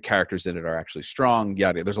 The characters in it are actually strong.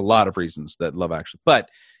 Yada. There's a lot of reasons that Love Actually. But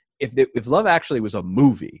if Love Actually was a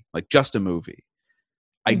movie, like just a movie,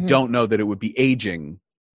 I don't know that it would be aging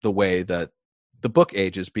the way that the book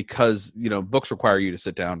ages, because books require you to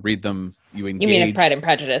sit down, read them, you engage. You mean if Pride and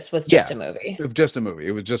Prejudice was just a movie? If just a movie,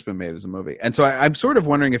 it was just been made as a movie. And so I'm sort of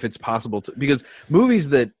wondering if it's possible to, because movies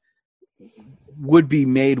that would be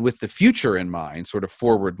made with the future in mind, sort of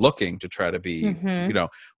forward looking to try to be,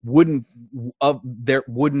 wouldn't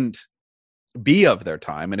be of their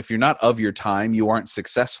time. And if you're not of your time, you aren't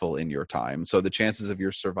successful in your time. So the chances of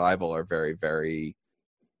your survival are very, very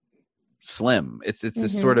slim. It's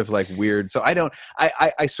this sort of like weird. So I don't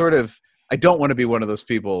want to be one of those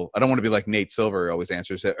people. I don't want to be like Nate Silver, who always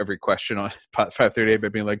answers every question on 538 by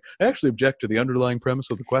being like, I actually object to the underlying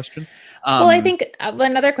premise of the question. Well, I think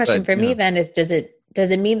another question for me then is, does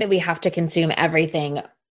it mean that we have to consume everything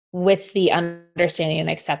with the understanding and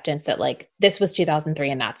acceptance that like this was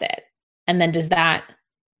 2003 and that's it? And then does that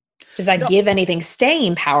give anything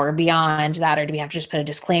staying power beyond that, or do we have to just put a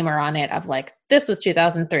disclaimer on it of like, this was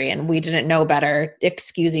 2003 and we didn't know better,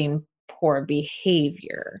 excusing poor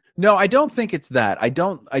behavior? No, I don't think it's that. I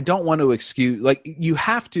don't want to excuse, like, you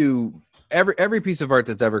have to, every piece of art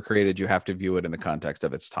that's ever created, you have to view it in the context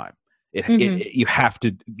of its time. You have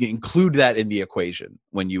to include that in the equation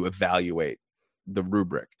when you evaluate the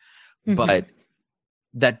rubric. But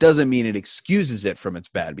that doesn't mean it excuses it from its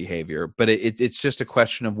bad behavior, but it's just a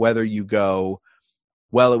question of whether you go,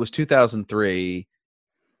 well, it was 2003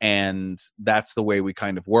 and that's the way we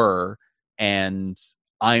kind of were, and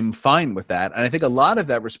I'm fine with that. And I think a lot of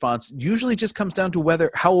that response usually just comes down to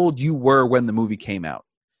how old you were when the movie came out.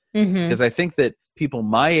 Because I think that people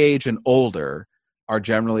my age and older are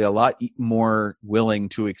generally a lot more willing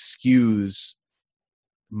to excuse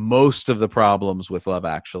most of the problems with Love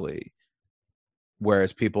Actually.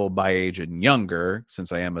 Whereas people my age and younger,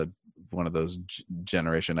 since I am one of those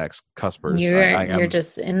Generation X cuspers, you're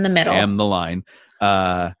just in the middle. I am the line.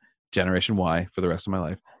 Generation Y for the rest of my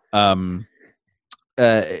life.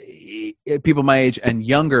 People my age and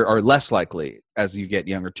younger are less likely, as you get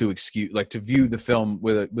younger, to view the film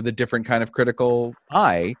with a different kind of critical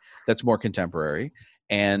eye that's more contemporary,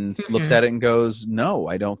 and looks at it and goes, "No,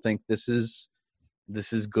 I don't think this is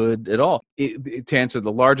good at all." To answer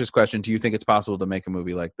the largest question, do you think it's possible to make a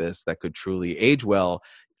movie like this that could truly age well?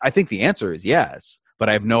 I think the answer is yes, but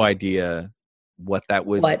I have no idea what that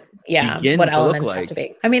would begin what to elements look like. have to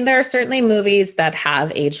be. I mean, there are certainly movies that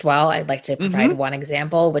have aged well. I'd like to provide one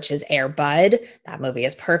example, which is Air Bud. That movie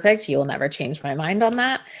is perfect. You will never change my mind on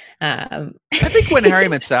that. I think When Harry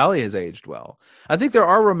Met Sally has aged well. I think there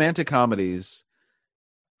are romantic comedies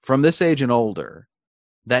from this age and older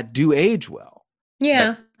that do age well.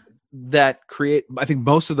 Yeah. That create, I think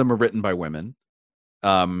most of them are written by women.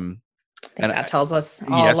 I think that tells us a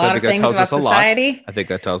lot of things about society. I think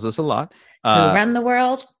that tells us a lot. Who run the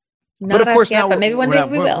world? Not but of course, yet, now but maybe one day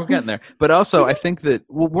we will. We're getting there. But also, I think that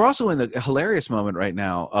we're also in the hilarious moment right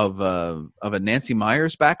now of a Nancy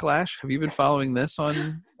Meyers backlash. Have you been following this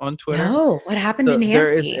on Twitter? No. What happened to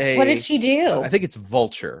Nancy? What did she do? I think it's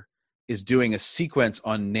Vulture is doing a sequence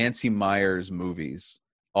on Nancy Meyers movies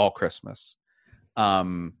all Christmas,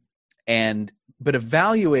 but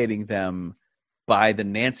evaluating them by the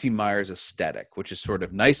Nancy Meyers aesthetic, which is sort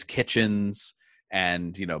of nice kitchens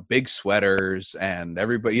and, big sweaters and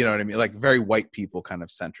everybody, you know what I mean? Like very white people kind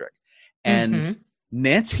of centric. And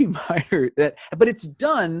Nancy Meyers, but it's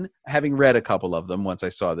done, having read a couple of them once I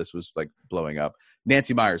saw this was like blowing up.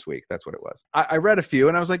 Nancy Meyers Week, that's what it was. I read a few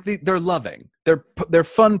and I was like, they're loving. They're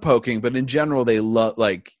fun poking, but in general, they love,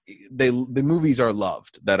 like the movies are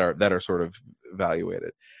loved that are sort of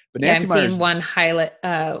evaluated. But Nancy I'm Meyers, seeing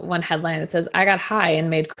one headline that says, "I got high and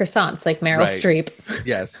made croissants like Meryl Streep."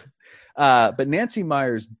 Yes. But Nancy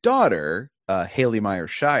Meyers' daughter, Haley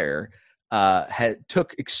Myers Shire,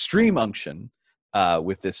 took extreme unction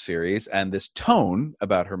with this series and this tone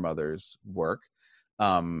about her mother's work.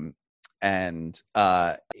 And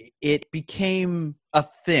it became a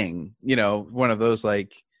thing, one of those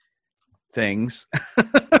like things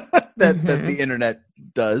that the internet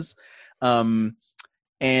does.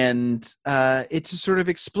 And it just sort of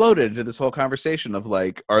exploded into this whole conversation of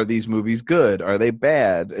like, are these movies good? Are they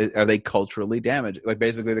bad? Are they culturally damaged? Like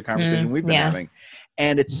basically the conversation we've been having.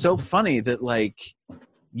 And it's so funny that like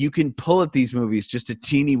you can pull at these movies just a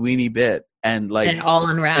teeny weeny bit and like And it all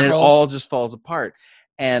unravels. and it all just falls apart.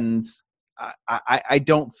 And I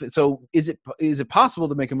don't so is it possible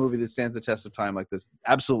to make a movie that stands the test of time like this?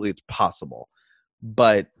 Absolutely, it's possible,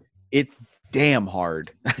 but it's damn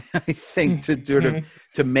hard, I think, to sort of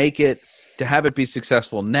to make it, to have it be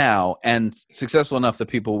successful now and successful enough that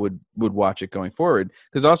people would watch it going forward.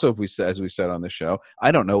 Because also, as we said on the show,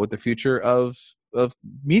 I don't know what the future of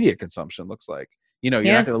media consumption looks like. You're not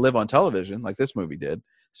going to live on television like this movie did.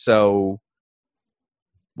 So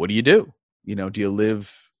what do you do? Do you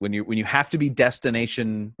live when you have to be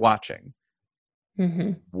destination watching?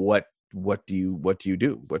 Mm-hmm. What do you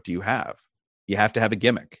do? What do you have? You have to have a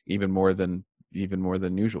gimmick, even more than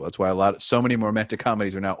usual. That's why so many romantic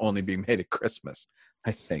comedies are now only being made at Christmas.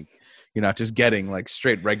 I think you're not just getting like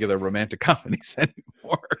straight regular romantic comedies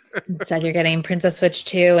anymore. Instead, you're getting Princess Switch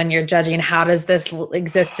 2, and you're judging how does this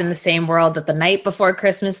exist in the same world that The Night Before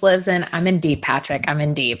Christmas lives in. I'm in deep, Patrick. I'm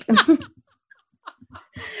in deep.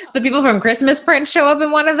 The people from Christmas Prince show up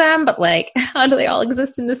in one of them, but like, how do they all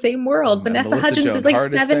exist in the same world? Vanessa Hudgens is like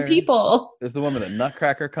 7 people. There's the woman that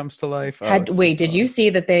Nutcracker comes to life. Did you see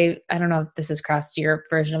that I don't know if this has crossed your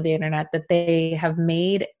version of the internet, that they have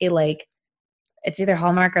made a like, it's either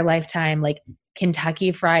Hallmark or Lifetime, like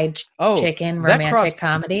Kentucky Fried Chicken romantic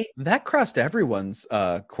comedy. That crossed everyone's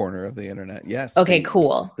corner of the internet. Yes. Okay,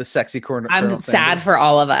 cool. The sexy corner. I'm sad for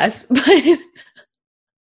all of us, but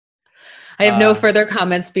I have no further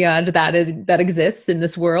comments beyond that exists in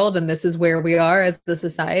this world, and this is where we are as the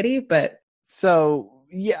society. But so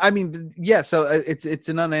yeah, I mean, yeah. So it's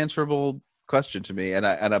an unanswerable question to me,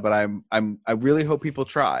 but I really hope people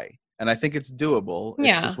try, and I think it's doable.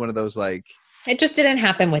 It's just one of those like. It just didn't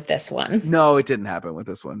happen with this one. No, it didn't happen with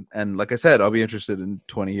this one. And like I said, I'll be interested in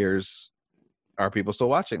 20 years. Are people still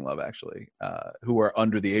watching Love Actually, who are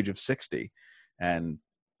under the age of 60? And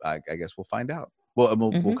I guess we'll find out.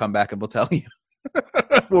 We'll come back and we'll tell you.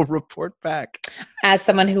 We'll report back. As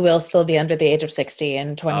someone who will still be under the age of 60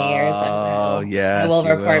 in 20 years. Oh, yes. I will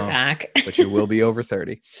report back. But you will be over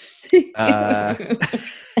 30. I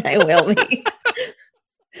will be.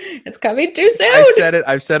 It's coming too soon.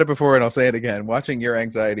 I've said it before, and I'll say it again. Watching your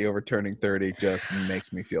anxiety over turning 30 just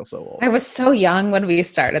makes me feel so old. I was so young when we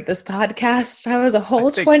started this podcast. I was a whole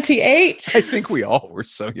 28. I think we all were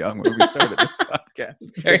so young when we started this podcast.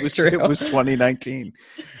 It's very true. It was 2019.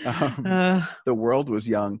 The world was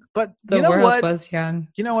young, but the world was young.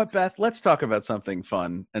 You know what, Beth? Let's talk about something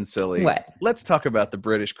fun and silly. What? Let's talk about the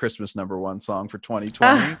British Christmas #1 song for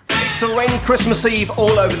 2020. It's a rainy Christmas Eve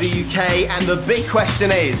all over the UK, and the big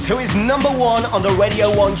question is, who is #1 on the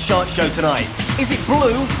Radio 1 chart show tonight? Is it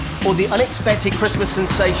Blue or the unexpected Christmas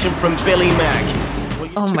sensation from Billy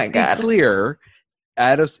Mack? Oh my God. To be clear,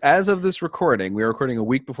 as of this recording, we're recording a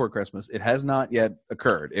week before Christmas. It has not yet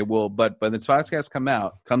occurred. It will, but when the podcast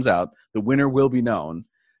comes out, the winner will be known,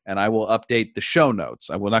 and I will update the show notes.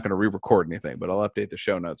 I'm not going to re-record anything, but I'll update the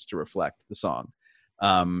show notes to reflect the song.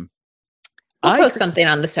 We'll post something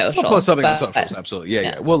on the social. We'll post something on the socials, absolutely.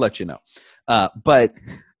 Yeah. We'll let you know. But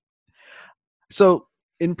so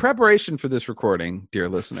in preparation for this recording, dear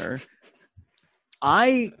listener,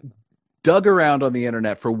 I dug around on the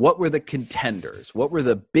internet for what were the contenders, what were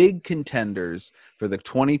the big contenders for the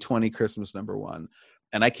 2020 Christmas #1.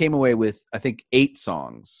 And I came away with, I think, 8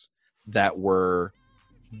 songs that were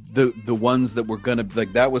the ones that were gonna,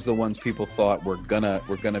 like, that was the ones people thought were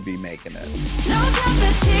gonna be making it. No time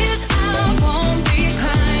for tears, I won't be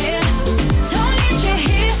crying. Don't need you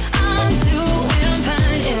here, I'm doing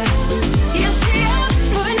fine, yeah. You see, I'm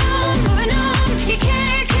moving on, you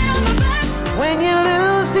can't kill me back. When you're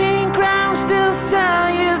losing ground, still tell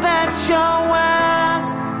you that you're worth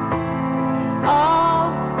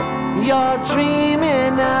all you're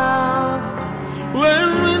dreaming of. When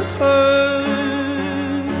winter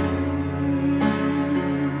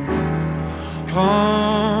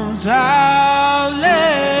comes howling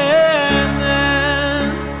in,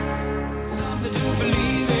 something to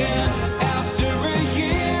believe in after a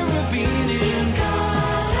year of being in.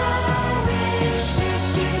 God, I wish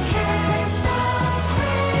you catch the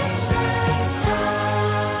Christmas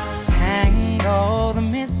time. Hang all the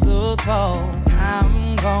mistletoe,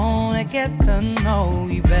 I'm gonna get to know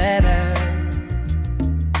you better.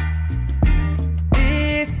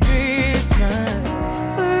 This Christmas,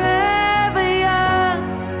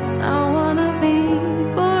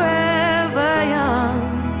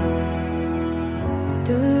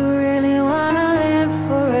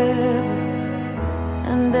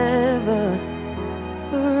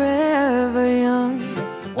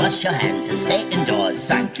 wash your hands and stay indoors.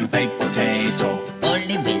 Thank you, baked potato.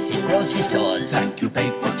 Only visit grocery stores. Thank you,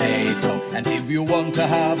 baked potato. And if you want to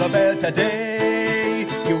have a better day,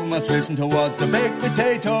 you must listen to what the baked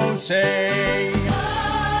potatoes say.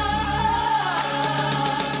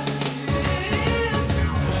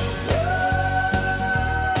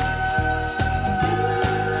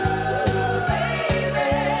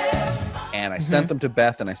 And I sent them to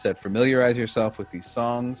Beth and I said, familiarize yourself with these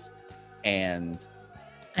songs. And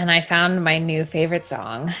I found my new favorite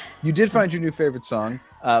song. you did find your new favorite song.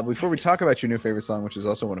 Before we talk about your new favorite song, which is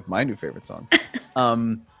also one of my new favorite songs,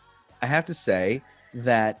 I have to say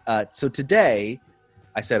that so today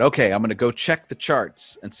I said, okay, I'm going to go check the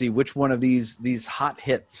charts and see which one of these hot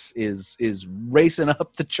hits is racing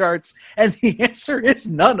up the charts. And the answer is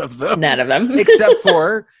none of them. None of them.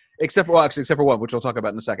 except for one, which we'll talk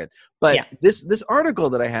about in a second. But Yeah. this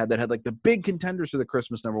article that I had that had like the big contenders for the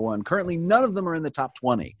Christmas number one, currently none of them are in the top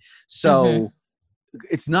 20. So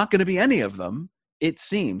it's not going to be any of them, it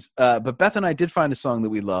seems. But Beth and I did find a song that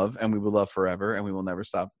we love and we will love forever and we will never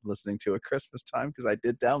stop listening to at Christmas time because I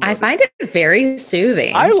did download I it. find it very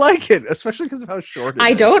soothing. I like it, especially because of how short it is.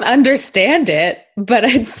 I don't understand it, but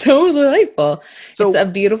it's so delightful. So- it's a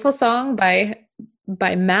beautiful song by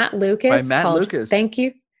Matt Lucas. By Matt called Lucas.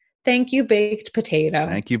 Thank you, Baked Potato.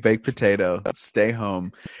 Thank you, Baked Potato. Stay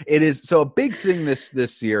home. It is so a big thing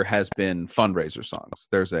this year has been fundraiser songs.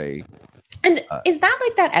 There's a And is that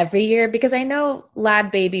like that every year? Because I know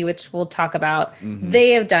Lad Baby, which we'll talk about,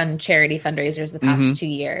 they have done charity fundraisers the past 2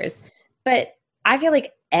 years. But I feel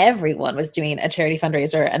like everyone was doing a charity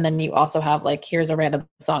fundraiser. And then you also have like, here's a random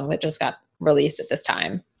song that just got released at this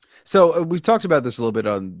time. So we talked about this a little bit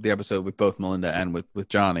on the episode with both Melinda and with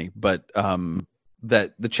Johnny, but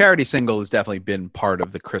that the charity single has definitely been part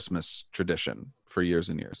of the Christmas tradition for years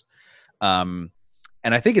and years. And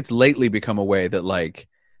I think it's lately become a way that like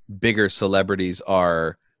bigger celebrities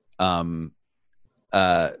are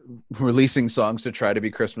releasing songs to try to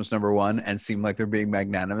be Christmas number one and seem like they're being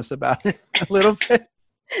magnanimous about it a little bit.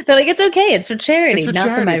 They're like, it's okay. It's for charity, It's for not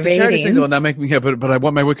charity. for my It's a charity single, ratings. not making me but I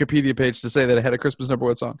want my Wikipedia page to say that I had a Christmas number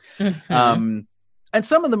one song. And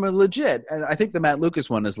some of them are legit. And I think the Matt Lucas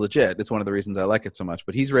one is legit. It's one of the reasons I like it so much.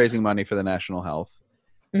 But he's raising money for the national health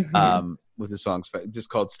with his songs just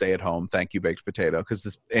called Stay at Home. Thank you, Baked Potato.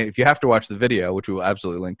 Because if you have to watch the video, which we will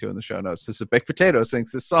absolutely link to in the show notes, this is Baked Potato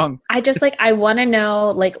sings this song. I want to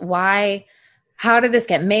know like why, how did this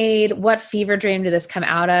get made? What fever dream did this come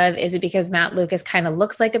out of? Is it because Matt Lucas kind of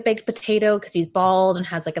looks like a baked potato because he's bald and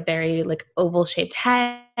has like a very like oval shaped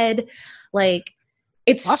head? Like,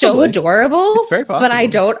 it's so Possibly. adorable, It's very but I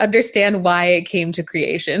possible. don't understand why it came to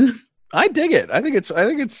creation. I dig it. I think it's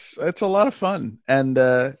a lot of fun. And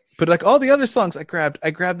but like all the other songs I grabbed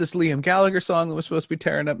this Liam Gallagher song that was supposed to be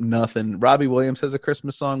tearing up nothing. Robbie Williams has a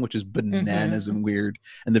Christmas song which is bananas and weird,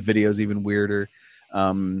 and the video's even weirder.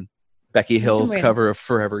 Becky Hill's weird. cover of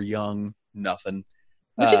Forever Young, nothing.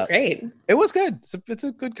 Which is great. It was good. It's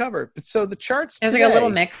a good cover. So the charts There's like a little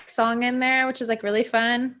today- mix song in there, which is like really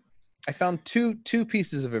fun. I found two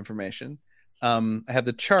pieces of information. I have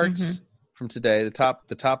the charts from today, the top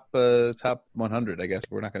 100, I guess,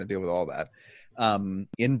 but we're not going to deal with all that,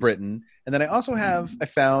 in Britain. And then I also I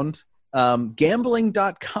found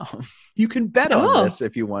gambling.com. You can bet on this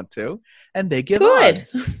if you want to, and they give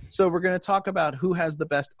odds. So we're going to talk about who has the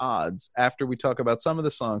best odds after we talk about some of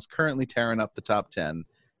the songs currently tearing up the top 10.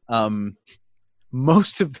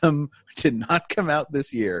 Most of them did not come out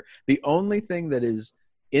this year. The only thing that is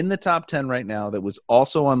in the top 10 right now that was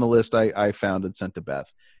also on the list I found and sent to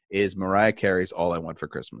Beth is Mariah Carey's All I Want for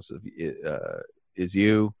Christmas Is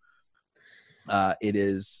You. It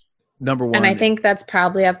is number one. And I think that's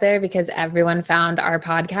probably up there because everyone found our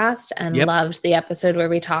podcast and loved the episode where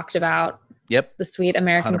we talked about the sweet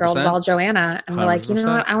American girl 100%. called Joanna. And we're like, you know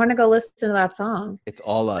 100%. what? I want to go listen to that song. It's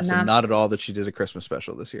all us, and not at all that she did a Christmas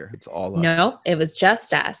special this year. It's all us. No, it was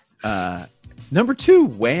just us. Number 2,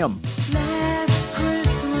 Wham. Last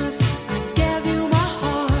Christmas, I gave you my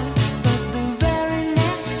heart, but the very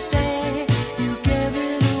next day, you gave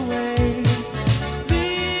it away.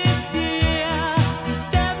 This year, to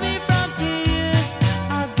save me from tears,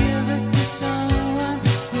 I'll give it to someone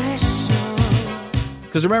special.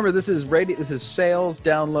 Because remember, this is sales,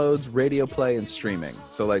 downloads, radio play, and streaming.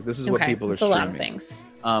 So like this is what people are it's a streaming. lot of things.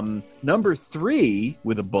 Number 3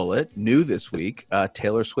 with a bullet, new this week,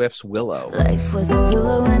 Taylor Swift's Willow. Life was a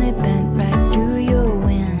willow and it bent right to your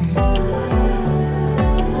wind.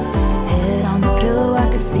 Head on the pillow, I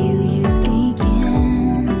could feel you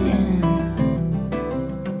sneaking in.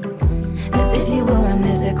 As if you were a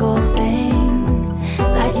mythical thing,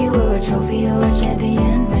 like you were a trophy or a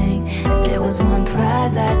champion ring. And there was one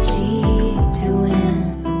prize I'd cheat key to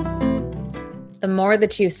win. The more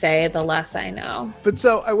that you say, the less I know. But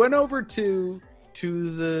so I went over to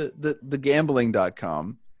the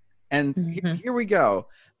gambling.com and here we go.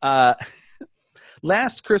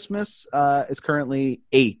 Last Christmas is currently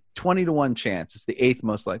 20-1 chance. It's the 8th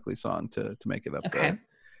most likely song to make it up there.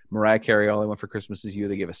 Mariah Carey, All I Want for Christmas Is You.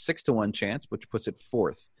 They give a 6-1 chance, which puts it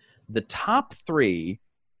 4th. The top 3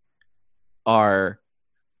 are,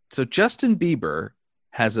 so Justin Bieber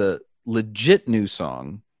has a legit new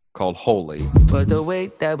song called Holy. But the way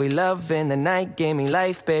that we love in the night gave me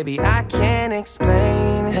life, baby, I can't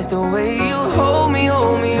explain it. The way you hold me,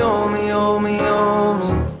 hold me, hold me, hold me, hold me.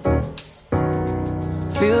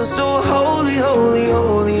 Feel so holy, holy,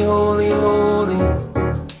 holy, holy, holy.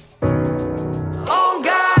 Oh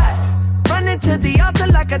God, running to the altar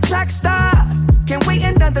like a track star. Can't wait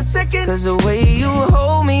another second. Cause the way you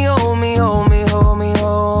hold me, hold me, hold me, hold me,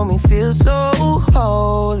 hold me. Feel so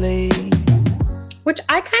holy. Which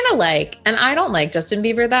I kind of like, and I don't like Justin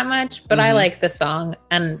Bieber that much, but I like the song,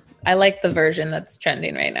 and I like the version that's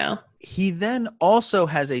trending right now. He then also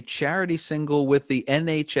has a charity single with the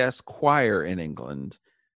NHS choir in England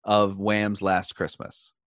of Wham's Last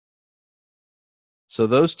Christmas. So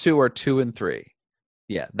those two are 2 and 3.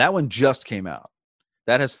 Yeah, that one just came out.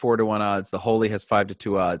 That has 4-1 odds. The Holy has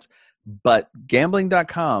 5-2 odds. But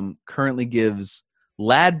gambling.com currently gives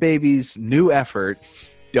Lad Baby's new effort,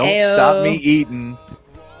 Don't Ayo. Stop Me Eating,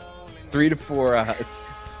 3-4 odds.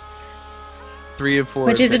 3 and 4.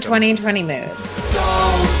 Which is a 2020 move.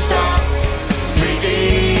 Don't stop me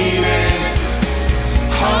eating.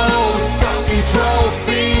 Whole sausage roll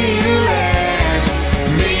feeling.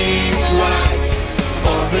 Meat life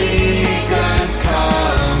or vegans,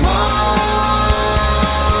 come on.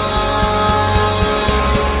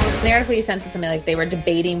 The article you sent is something like they were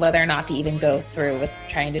debating whether or not to even go through with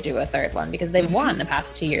trying to do a third one because they've won the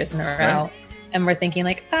past 2 years in a row. Right. And we're thinking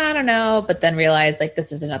like, I don't know, but then realize like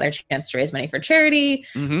this is another chance to raise money for charity.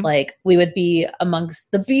 Like we would be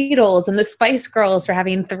amongst the Beatles and the Spice Girls for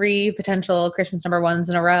having 3 potential Christmas #1s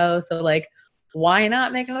in a row. So like, why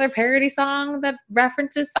not make another parody song that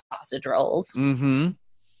references sausage rolls?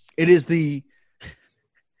 It is the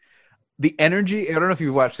energy. I don't know if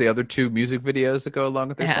you've watched the other 2 music videos that go along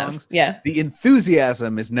with their songs. Yeah. The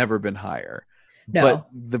enthusiasm has never been higher. No. But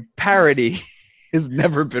the parody has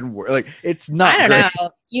never been worse. Like it's not. I don't great. know.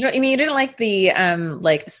 You don't. I mean, you didn't like the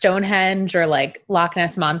like Stonehenge or like Loch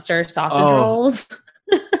Ness monster sausage rolls.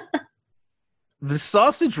 The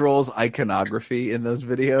sausage rolls iconography in those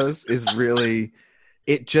videos is really.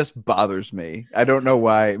 It just bothers me. I don't know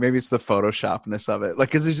why. Maybe it's the Photoshopness of it.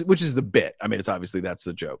 Like, which is the bit. I mean, it's obviously that's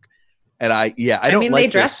the joke. And I don't. mean, like they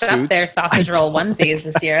dressed their up their suits. sausage roll onesies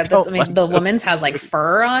this year. don't I mean, like the those woman's has like suits.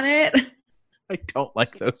 fur on it. I don't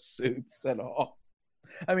like those suits at all.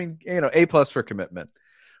 I mean, A+ for commitment,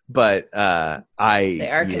 but they They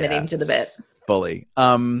are committing to the bit. fully.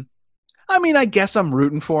 I mean, I guess I'm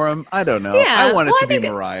rooting for him. I don't know. Yeah, I want it well, to I be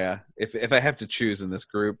think Mariah if I have to choose in this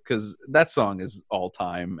group because that song is all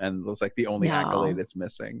time and looks like the only No. accolade it's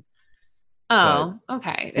missing. Oh,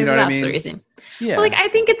 okay. you know what I That's mean? the reason. Yeah. But like, I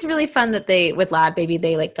think it's really fun that they, with Lad Baby,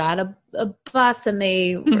 they like got a bus and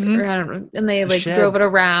they, I don't know, and they It's a like shed. drove it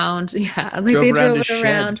around. Yeah. Like they drove it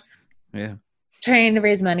around. Yeah. Trying to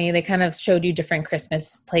raise money. They kind of showed you different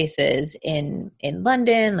Christmas places in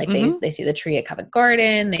London. Like they see the tree at Covent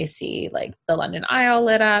Garden. They see like the London Eye all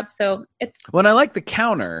lit up. So it's, When I like the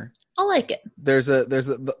counter, I like it. there's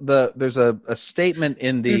a statement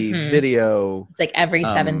in the video. It's like every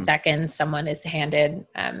 7 seconds, someone is handed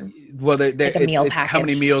Well, like a meal it's how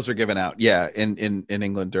many package. meals are given out. Yeah, in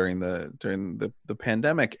England during the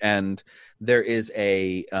pandemic, and there is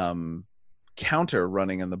a counter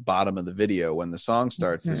running on the bottom of the video when the song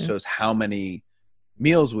starts that shows how many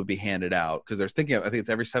meals would be handed out because they're thinking of, I think it's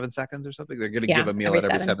every 7 seconds or something. They're going to give a meal every at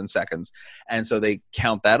every 7. 7 seconds, and so they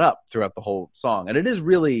count that up throughout the whole song, and it is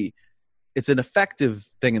really. It's an effective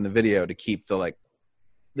thing in the video to keep the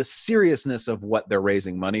seriousness of what they're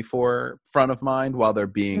raising money for front of mind while they're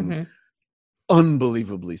being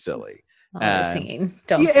unbelievably silly. While they're singing,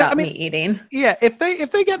 "Don't yeah, Stop I mean, Me Eating." Yeah, if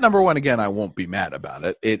they get #1 again, I won't be mad about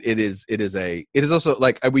it. It is also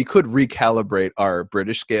like we could recalibrate our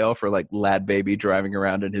British scale for like Lad Baby driving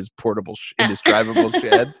around in his portable in his drivable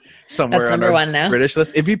shed somewhere That's on number our 1 now. British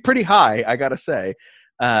list. It'd be pretty high, I gotta say.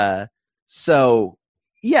 So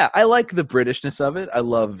yeah, I like the Britishness of it. I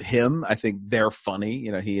love him. I think they're funny.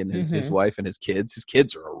 You know, he and his wife and his kids. His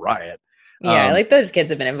kids are a riot. Yeah, like those kids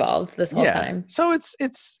have been involved this whole time. So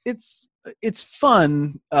it's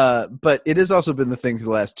fun, but it has also been the thing for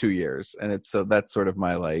the last 2 years, and that's sort of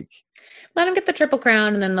my like. Let them get the Triple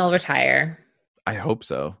Crown and then they'll retire. I hope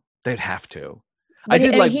so. They'd have to. But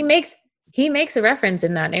he makes a reference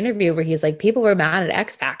in that interview where he's like, people were mad at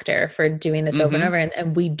X Factor for doing this over and over,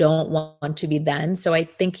 and we don't want to be then. So I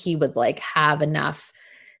think he would like have enough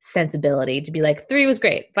sensibility to be like, 3 was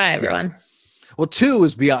great. Bye, everyone. Well, 2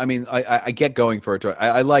 was beyond. I mean, I get going for it.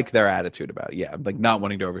 I like their attitude about it. Yeah, like not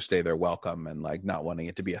wanting to overstay their welcome and like not wanting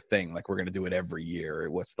it to be a thing. Like we're going to do it every year.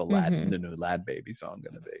 What's the the new Lad Baby song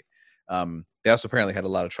going to be? They also apparently had a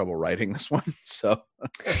lot of trouble writing this one, so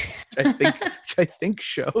I think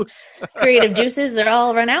shows Creative juices are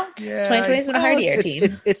all run out. Yeah, 2020 has been a hard year, team.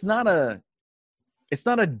 It's not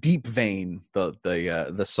a deep vein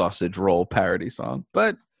the sausage roll parody song,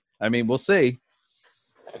 but I mean we'll see.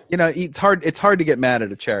 You know, it's hard to get mad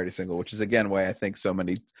at a charity single, which is again why I think so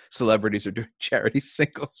many celebrities are doing charity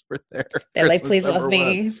singles for their They're like, Christmas please love number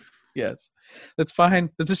me. ones. Yes, that's fine.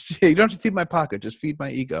 You don't have to feed my pocket, just feed my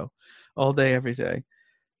ego all day, every day.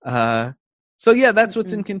 So yeah, that's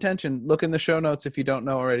what's in contention. Look in the show notes if you don't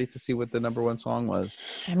know already to see what the number 1 song was.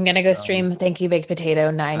 I'm gonna go stream Thank You Baked Potato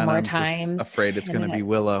 9 more I'm times. just afraid it's going to be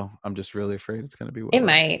Willow. I'm just really afraid it's going to be Willow. It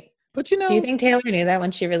might. But you know, do you think Taylor knew that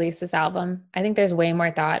when she released this album? I think there's way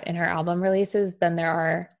more thought in her album releases than there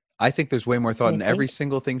are. I think there's way more thought in every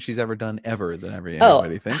single thing she's ever done ever than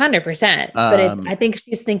anybody thinks. 100%. But I think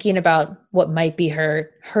she's thinking about what might be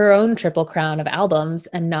her own triple crown of albums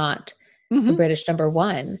and not the British number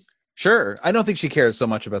 1. Sure. I don't think she cares so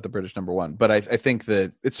much about the British number 1, but I think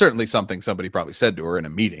that it's certainly something somebody probably said to her in a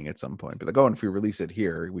meeting at some point. But like, oh, and if we release it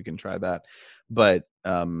here, we can try that. But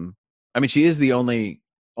I mean, she is the only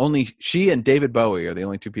she and David Bowie are the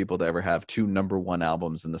only 2 people to ever have 2 number 1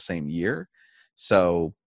 albums in the same year.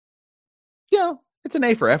 So yeah, it's an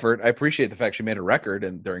A for effort. I appreciate the fact she made a record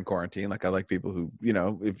and during quarantine. Like I like people who, you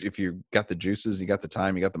know, if you got the juices, you got the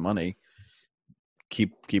time, you got the money,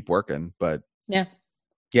 keep working. But yeah,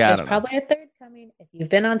 there's probably a third coming. If you've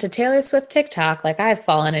been onto Taylor Swift TikTok, like I've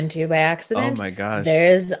fallen into by accident, oh my gosh,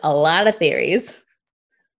 there's a lot of theories.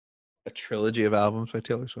 A trilogy of albums by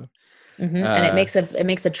Taylor Swift. And it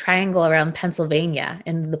makes a triangle around Pennsylvania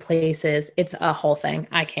and the places. It's a whole thing.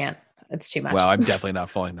 I can't. It's too much. Well, I'm definitely not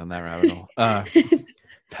falling down that rabbit hole.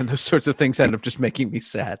 And those sorts of things end up just making me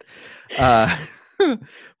sad. But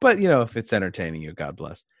you know, if it's entertaining you, God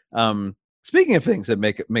bless. Speaking of things that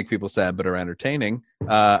make people sad but are entertaining,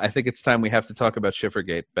 I think it's time we have to talk about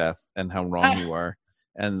Schiffergate, Beth, and how wrong you are.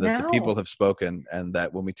 And that the people have spoken, and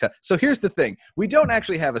that when we tell. So here's the thing: we don't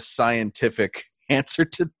actually have a scientific answer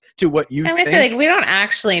to what you. I'm think. gonna say, like, we don't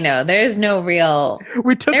actually know. There's no real.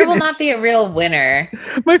 There will not be a real winner.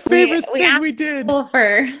 My favorite thing we did.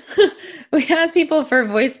 We asked people for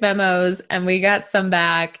voice memos, and we got some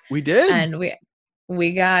back. We did, and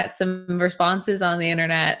we got some responses on the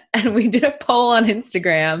internet, and we did a poll on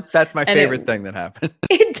Instagram. That's my favorite thing that happened.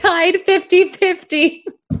 It tied 50-50.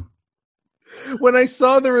 When I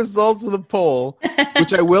saw the results of the poll,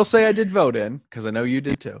 which I will say I did vote in, because I know you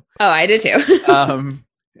did too. Oh, I did too.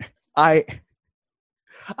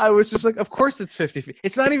 I was just like, of course it's 50.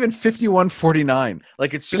 It's not even 51-49.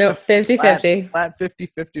 Like it's just a 50-50. Flat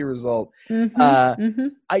 50-50 result.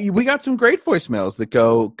 We got some great voicemails that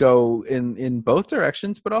go in both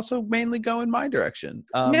directions, but also mainly go in my direction.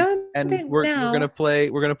 We're gonna play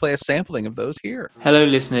a sampling of those here. Hello,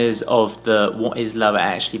 listeners of the What Is Love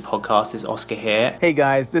Actually podcast. It's Oscar here. Hey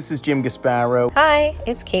guys, this is Jim Gasparo. Hi,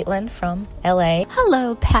 it's Caitlin from LA.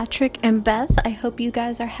 Hello, Patrick and Beth. I hope you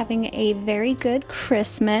guys are having a very good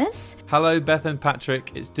Christmas. Hello, Beth and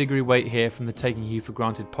Patrick. It's Diggory Waite here from the Taking You for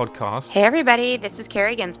Granted podcast. Hey, everybody. This is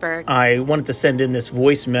Carrie Ginsburg. I wanted to send in this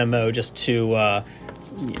voice memo just to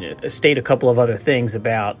state a couple of other things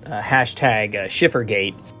about hashtag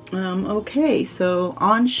Schiffergate. Okay, so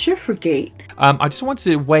on Schiffergate. I just wanted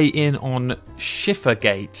to weigh in on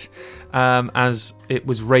Schiffergate as it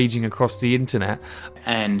was raging across the internet.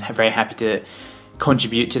 And very happy to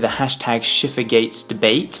contribute to the hashtag Schiffergate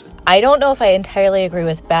debate. I don't know if I entirely agree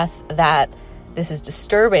with Beth that this is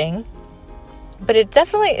disturbing, but it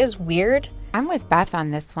definitely is weird. I'm with Beth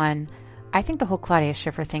on this one. I think the whole Claudia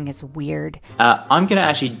Schiffer thing is weird. I'm going to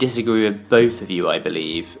actually disagree with both of you, I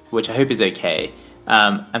believe, which I hope is okay.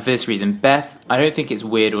 And for this reason, Beth, I don't think it's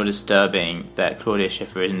weird or disturbing that Claudia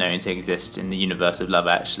Schiffer is known to exist in the universe of Love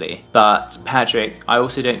Actually. But Patrick, I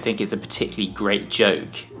also don't think it's a particularly great joke.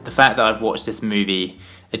 The fact that I've watched this movie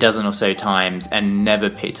a dozen or so times and never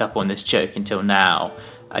picked up on this joke until now,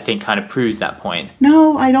 I think kind of proves that point.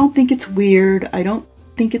 No, I don't think it's weird. I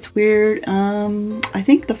think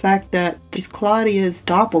the fact that she's Claudia's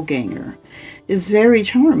doppelganger is very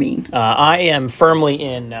charming. I am firmly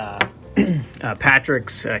in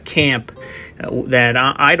Patrick's camp that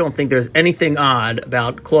I don't think there's anything odd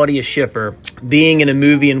about Claudia Schiffer being in a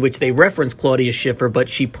movie in which they reference Claudia Schiffer, but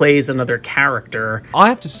she plays another character. I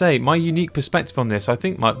have to say, my unique perspective on this, I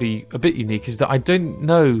think might be a bit unique, is that I don't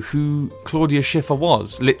know who Claudia Schiffer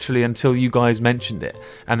was, literally, until you guys mentioned it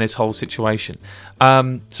and this whole situation.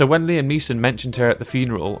 So when Liam Neeson mentioned her at the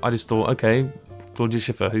funeral, I just thought, okay, Claudia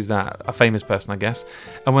Schiffer, who's that? A famous person, I guess.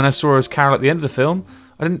 And when I saw her as Carol at the end of the film,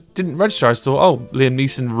 I didn't register. I just thought, oh, Liam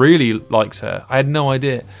Neeson really likes her. I had no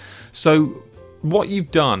idea. So what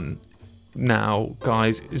you've done now,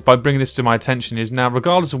 guys, is by bringing this to my attention, is now,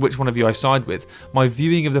 regardless of which one of you I side with, my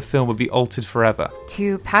viewing of the film would be altered forever.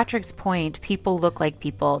 To Patrick's point, people look like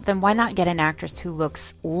people. Then why not get an actress who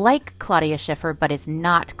looks like Claudia Schiffer but is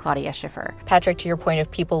not Claudia Schiffer? Patrick, to your point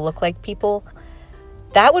of people look like people,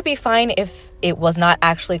 that would be fine if it was not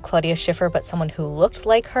actually Claudia Schiffer but someone who looked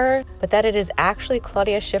like her, but that it is actually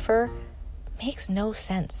Claudia Schiffer makes no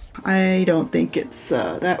sense. I don't think it's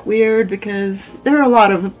that weird, because there are a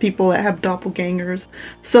lot of people that have doppelgangers,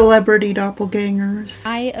 celebrity doppelgangers.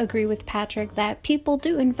 I agree with Patrick that people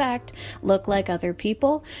do in fact look like other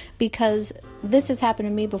people, because this has happened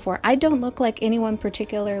to me before. I don't look like anyone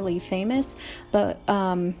particularly famous, but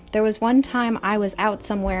there was one time I was out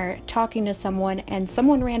somewhere talking to someone, and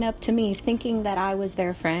someone ran up to me thinking that I was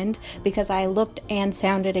their friend because I looked and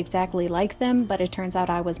sounded exactly like them, but it turns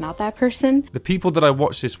out I was not that person. The people that I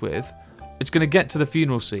watch this with, it's going to get to the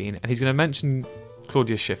funeral scene, and he's going to mention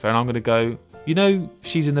Claudia Schiffer, and I'm going to go, you know,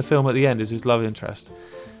 she's in the film at the end as his love interest.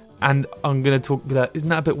 And I'm going to talk with her, isn't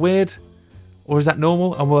that a bit weird? Or is that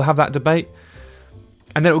normal? And we'll have that debate.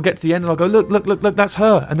 And then it'll get to the end, and I'll go, look, that's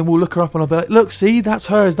her. And then we'll look her up, and I'll be like, look, see, that's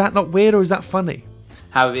her. Is that not weird, or is that funny?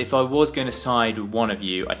 However, if I was going to side with one of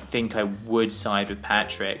you, I think I would side with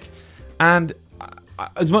Patrick. And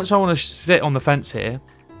as much as I want to sit on the fence here,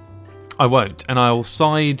 I won't. And I'll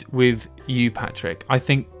side with you, Patrick. I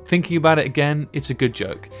think, thinking about it again, it's a good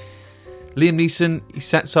joke. Liam Neeson, he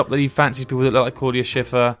sets up that he fancies people that look like Claudia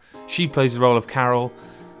Schiffer. She plays the role of Carol.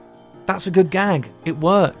 That's a good gag. It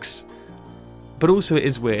works. But also it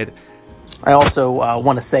is weird. I also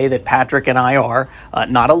want to say that Patrick and I are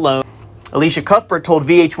not alone. Alicia Cuthbert told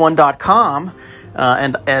VH1.com,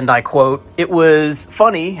 and I quote, "It was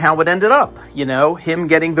funny how it ended up, you know, him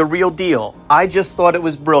getting the real deal. I just thought it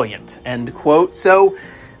was brilliant," end quote. So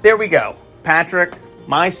there we go. Patrick,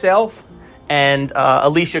 myself, and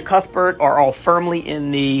Alicia Cuthbert are all firmly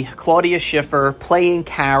in the Claudia Schiffer playing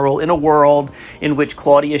Carol in a world in which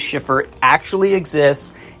Claudia Schiffer actually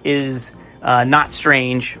exists is not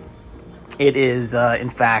strange. It is, in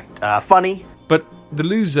fact, funny. But the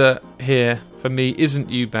loser here, for me, isn't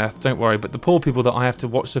you, Beth, don't worry, but the poor people that I have to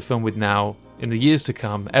watch the film with now, in the years to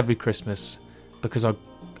come, every Christmas, because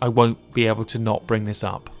I won't be able to not bring this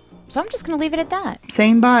up. So I'm just going to leave it at that.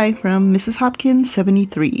 Saying bye from Mrs. Hopkins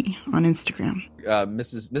 73 on Instagram.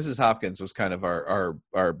 Mrs. Hopkins was kind of our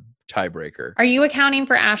tiebreaker. Are you accounting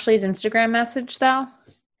for Ashley's Instagram message, though?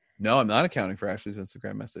 No, I'm not accounting for Ashley's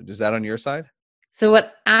Instagram message. Is that on your side? So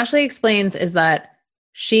what Ashley explains is that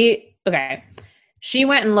she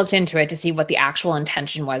went and looked into it to see what the actual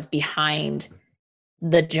intention was behind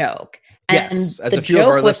the joke. And Yes, as the a few of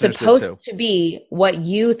our joke was listeners did supposed too. to be what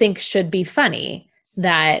you think should be funny,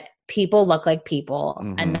 that people look like people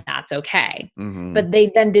and that's okay. Mhm. But they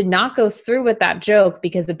then did not go through with that joke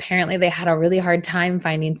because apparently they had a really hard time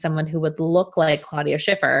finding someone who would look like Claudia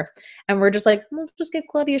Schiffer. And we're just like, we'll just get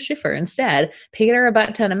Claudia Schiffer instead, pay her a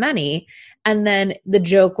butt ton of money. And then the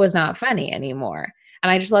joke was not funny anymore. And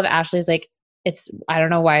I just love Ashley's like, I don't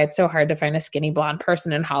know why it's so hard to find a skinny blonde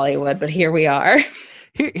person in Hollywood, but here we are.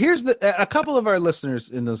 Here's a couple of our listeners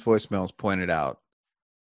in those voicemails pointed out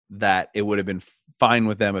that it would have been fine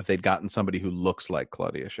with them if they'd gotten somebody who looks like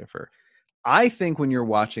Claudia Schiffer. I think when you're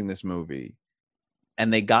watching this movie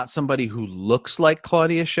and they got somebody who looks like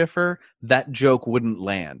Claudia Schiffer, that joke wouldn't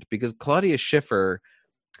land, because Claudia Schiffer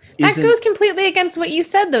That goes completely against what you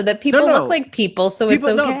said, though, that people No, no. look like people, so it's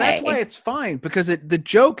okay. No, that's why it's fine, because the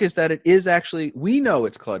joke is that it is actually, we know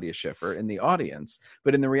it's Claudia Schiffer in the audience,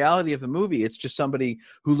 but in the reality of the movie, it's just somebody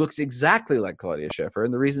who looks exactly like Claudia Schiffer,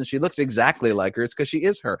 and the reason she looks exactly like her is because she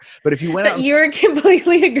is her. But if you went out, you're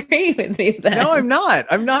completely agreeing with me then. No, I'm not.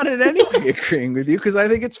 I'm not in any way agreeing with you, because I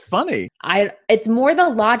think it's funny. It's more the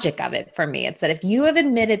logic of it for me. It's that if you have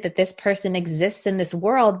admitted that this person exists in this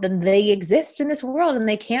world, then they exist in this world and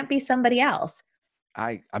they can't be somebody else.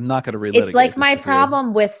 I'm not going to relitigate. It's like this my with you.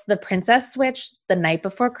 problem with the Princess Switch, The Night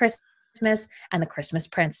Before Christmas, and The Christmas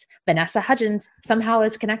Prince. Vanessa Hudgens somehow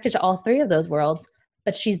is connected to all three of those worlds,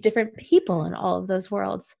 but she's different people in all of those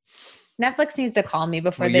worlds. Netflix needs to call me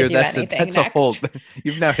before they do anything next.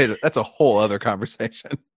 You've now hit. That's a whole other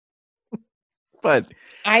conversation. But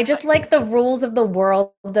I just like the rules of the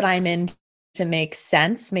world that I'm in to make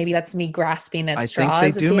sense. Maybe that's me grasping at I think straws they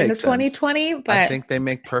at do the make end of sense. 2020, but I think they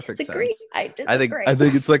make perfect disagree. sense. I disagree. I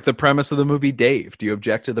think it's like the premise of the movie Dave. Do you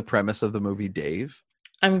object to the premise of the movie Dave?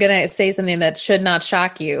 I'm going to say something that should not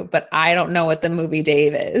shock you, but I don't know what the movie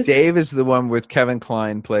Dave is. Dave is the one with Kevin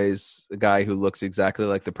Kline plays a guy who looks exactly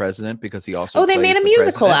like the president because he also Oh, they made plays a the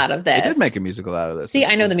musical president. out of this. They did make a musical out of this. See,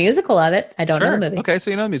 I know the musical of it. I don't know the movie. Okay,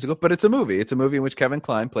 so you know the musical, but it's a movie. It's a movie in which Kevin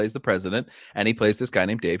Kline plays the president, and he plays this guy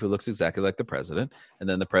named Dave who looks exactly like the president, and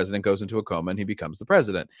then the president goes into a coma and he becomes the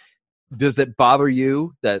president. Does it bother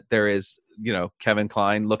you that there is, Kevin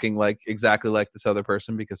Kline looking like exactly like this other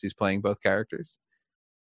person because he's playing both characters?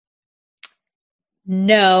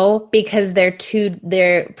 No, because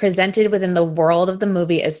they're presented within the world of the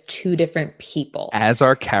movie as two different people. As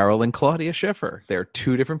are Carol and Claudia Schiffer. They're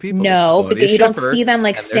two different people. No, There's because you Claudia don't Schiffer see them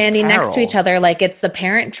like and there's standing next to Carol. each other like it's the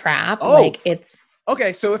Parent Trap. Oh. Like it's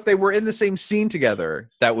Okay, so if they were in the same scene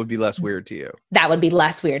together, that would be less weird to you. that would be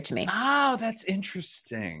less weird to me. Oh, that's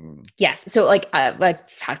interesting. Yes. So like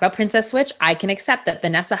talked about Princess Switch, I can accept that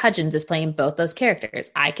Vanessa Hudgens is playing both those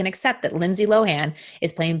characters. I can accept that Lindsay Lohan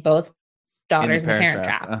is playing both daughters in the Parent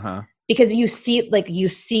Trap. Uh-huh. Because you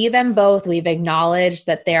see them both. We've acknowledged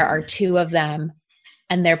that there are two of them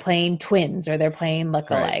and they're playing twins or they're playing lookalikes.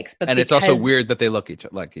 Right. But and it's also because- weird that they look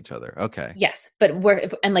like each other. Okay. Yes, but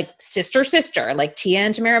like sister, like Tia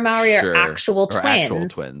and Tamara Mowry are Sure. actual Or twins. actual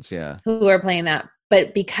twins, yeah. Who are playing that.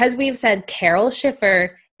 But because we've said Carol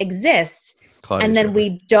Schiffer exists, Claudia and then Schiffer.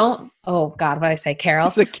 we don't, oh God, what did I say? Carol?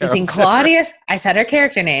 You said We've Carol seen Schiffer. Claudia, I said her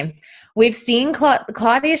character name. We've seen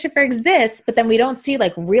Claudia Schiffer exists, but then we don't see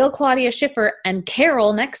like real Claudia Schiffer and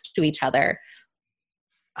Carol next to each other.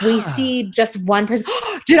 We see just one person.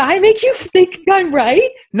 Did I make you think I'm right?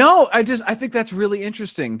 No, I think that's really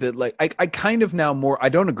interesting that like I kind of now more I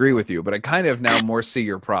don't agree with you, but I kind of now more see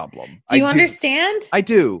your problem. Do you understand? I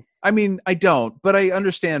do. I mean, I don't, but I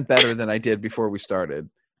understand better than I did before we started.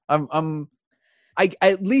 I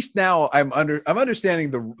at least now I'm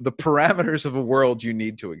understanding the parameters of a world you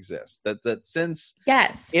need to exist. That since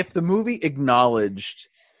Yes. if the movie acknowledged,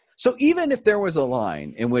 so even if there was a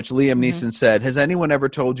line in which Liam Mm-hmm. Neeson said, "Has anyone ever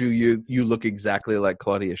told you look exactly like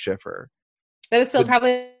Claudia Schiffer?" That would still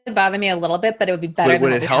probably bother me a little bit, but it would be better than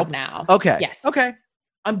Would what it we help have now. Okay. Yes. Okay.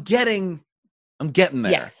 I'm getting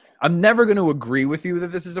there. Yes. I'm never going to agree with you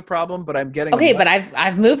that this is a problem, but I'm getting Okay, but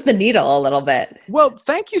I've moved the needle a little bit. Well,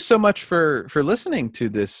 thank you so much for listening to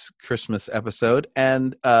this Christmas episode,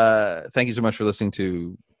 and thank you so much for listening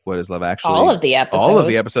to What Is Love Actually. All of the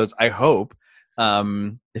episodes. I hope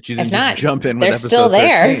that you didn't If not, just jump in with they're episode still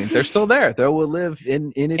there. 13. They're still there. They will live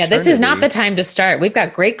in eternity. Yeah, this is not the time to start. We've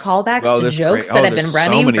got great callbacks to there's jokes great- that have there's been so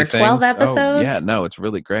running many for 12 things. episodes. Oh, yeah, no, it's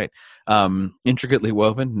really great. Intricately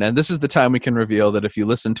woven. And this is the time we can reveal that if you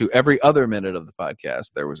listen to every other minute of the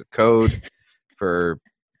podcast, there was a code for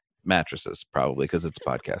mattresses, probably because it's a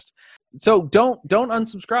podcast. So don't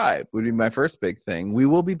unsubscribe would be my first big thing. We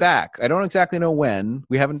will be back. I don't exactly know when.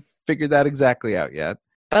 We haven't figured that exactly out yet.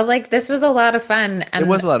 But like this was a lot of fun. And It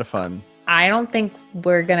was a lot of fun. I don't think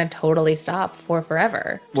we're gonna totally stop for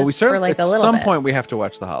forever. Well, we Just for certainly like at a little some bit. point we have to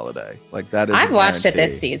watch The Holiday. Like that is. I've a watched it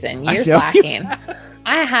guarantee. this season. I You're know you slacking.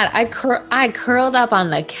 I curled up on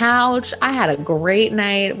the couch. I had a great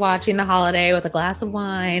night watching The Holiday with a glass of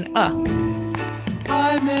wine. Oh,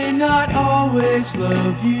 I may not always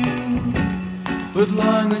love you, but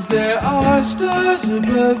long as there are stars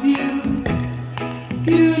above you,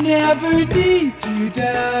 you never need to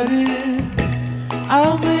doubt it.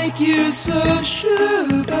 I'll make you so sure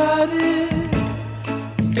about it.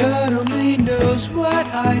 God only knows what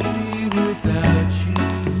I'd be without you.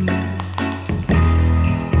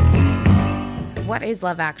 What is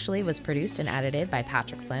Love Actually was produced and edited by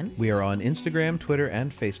Patrick Flynn. We are on Instagram, Twitter,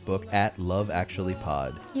 and Facebook at Love Actually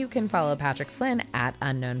Pod. You can follow Patrick Flynn at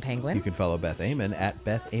Unknown Penguin. You can follow Beth Amon at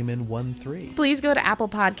BethAmon13. Please go to Apple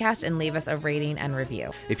Podcasts and leave us a rating and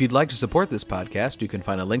review. If you'd like to support this podcast, you can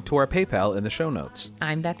find a link to our PayPal in the show notes.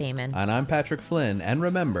 I'm Beth Amon. And I'm Patrick Flynn, and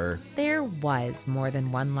remember, There was more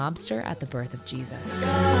than one lobster at the birth of Jesus.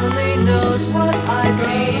 God only knows what I'd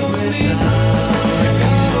be without.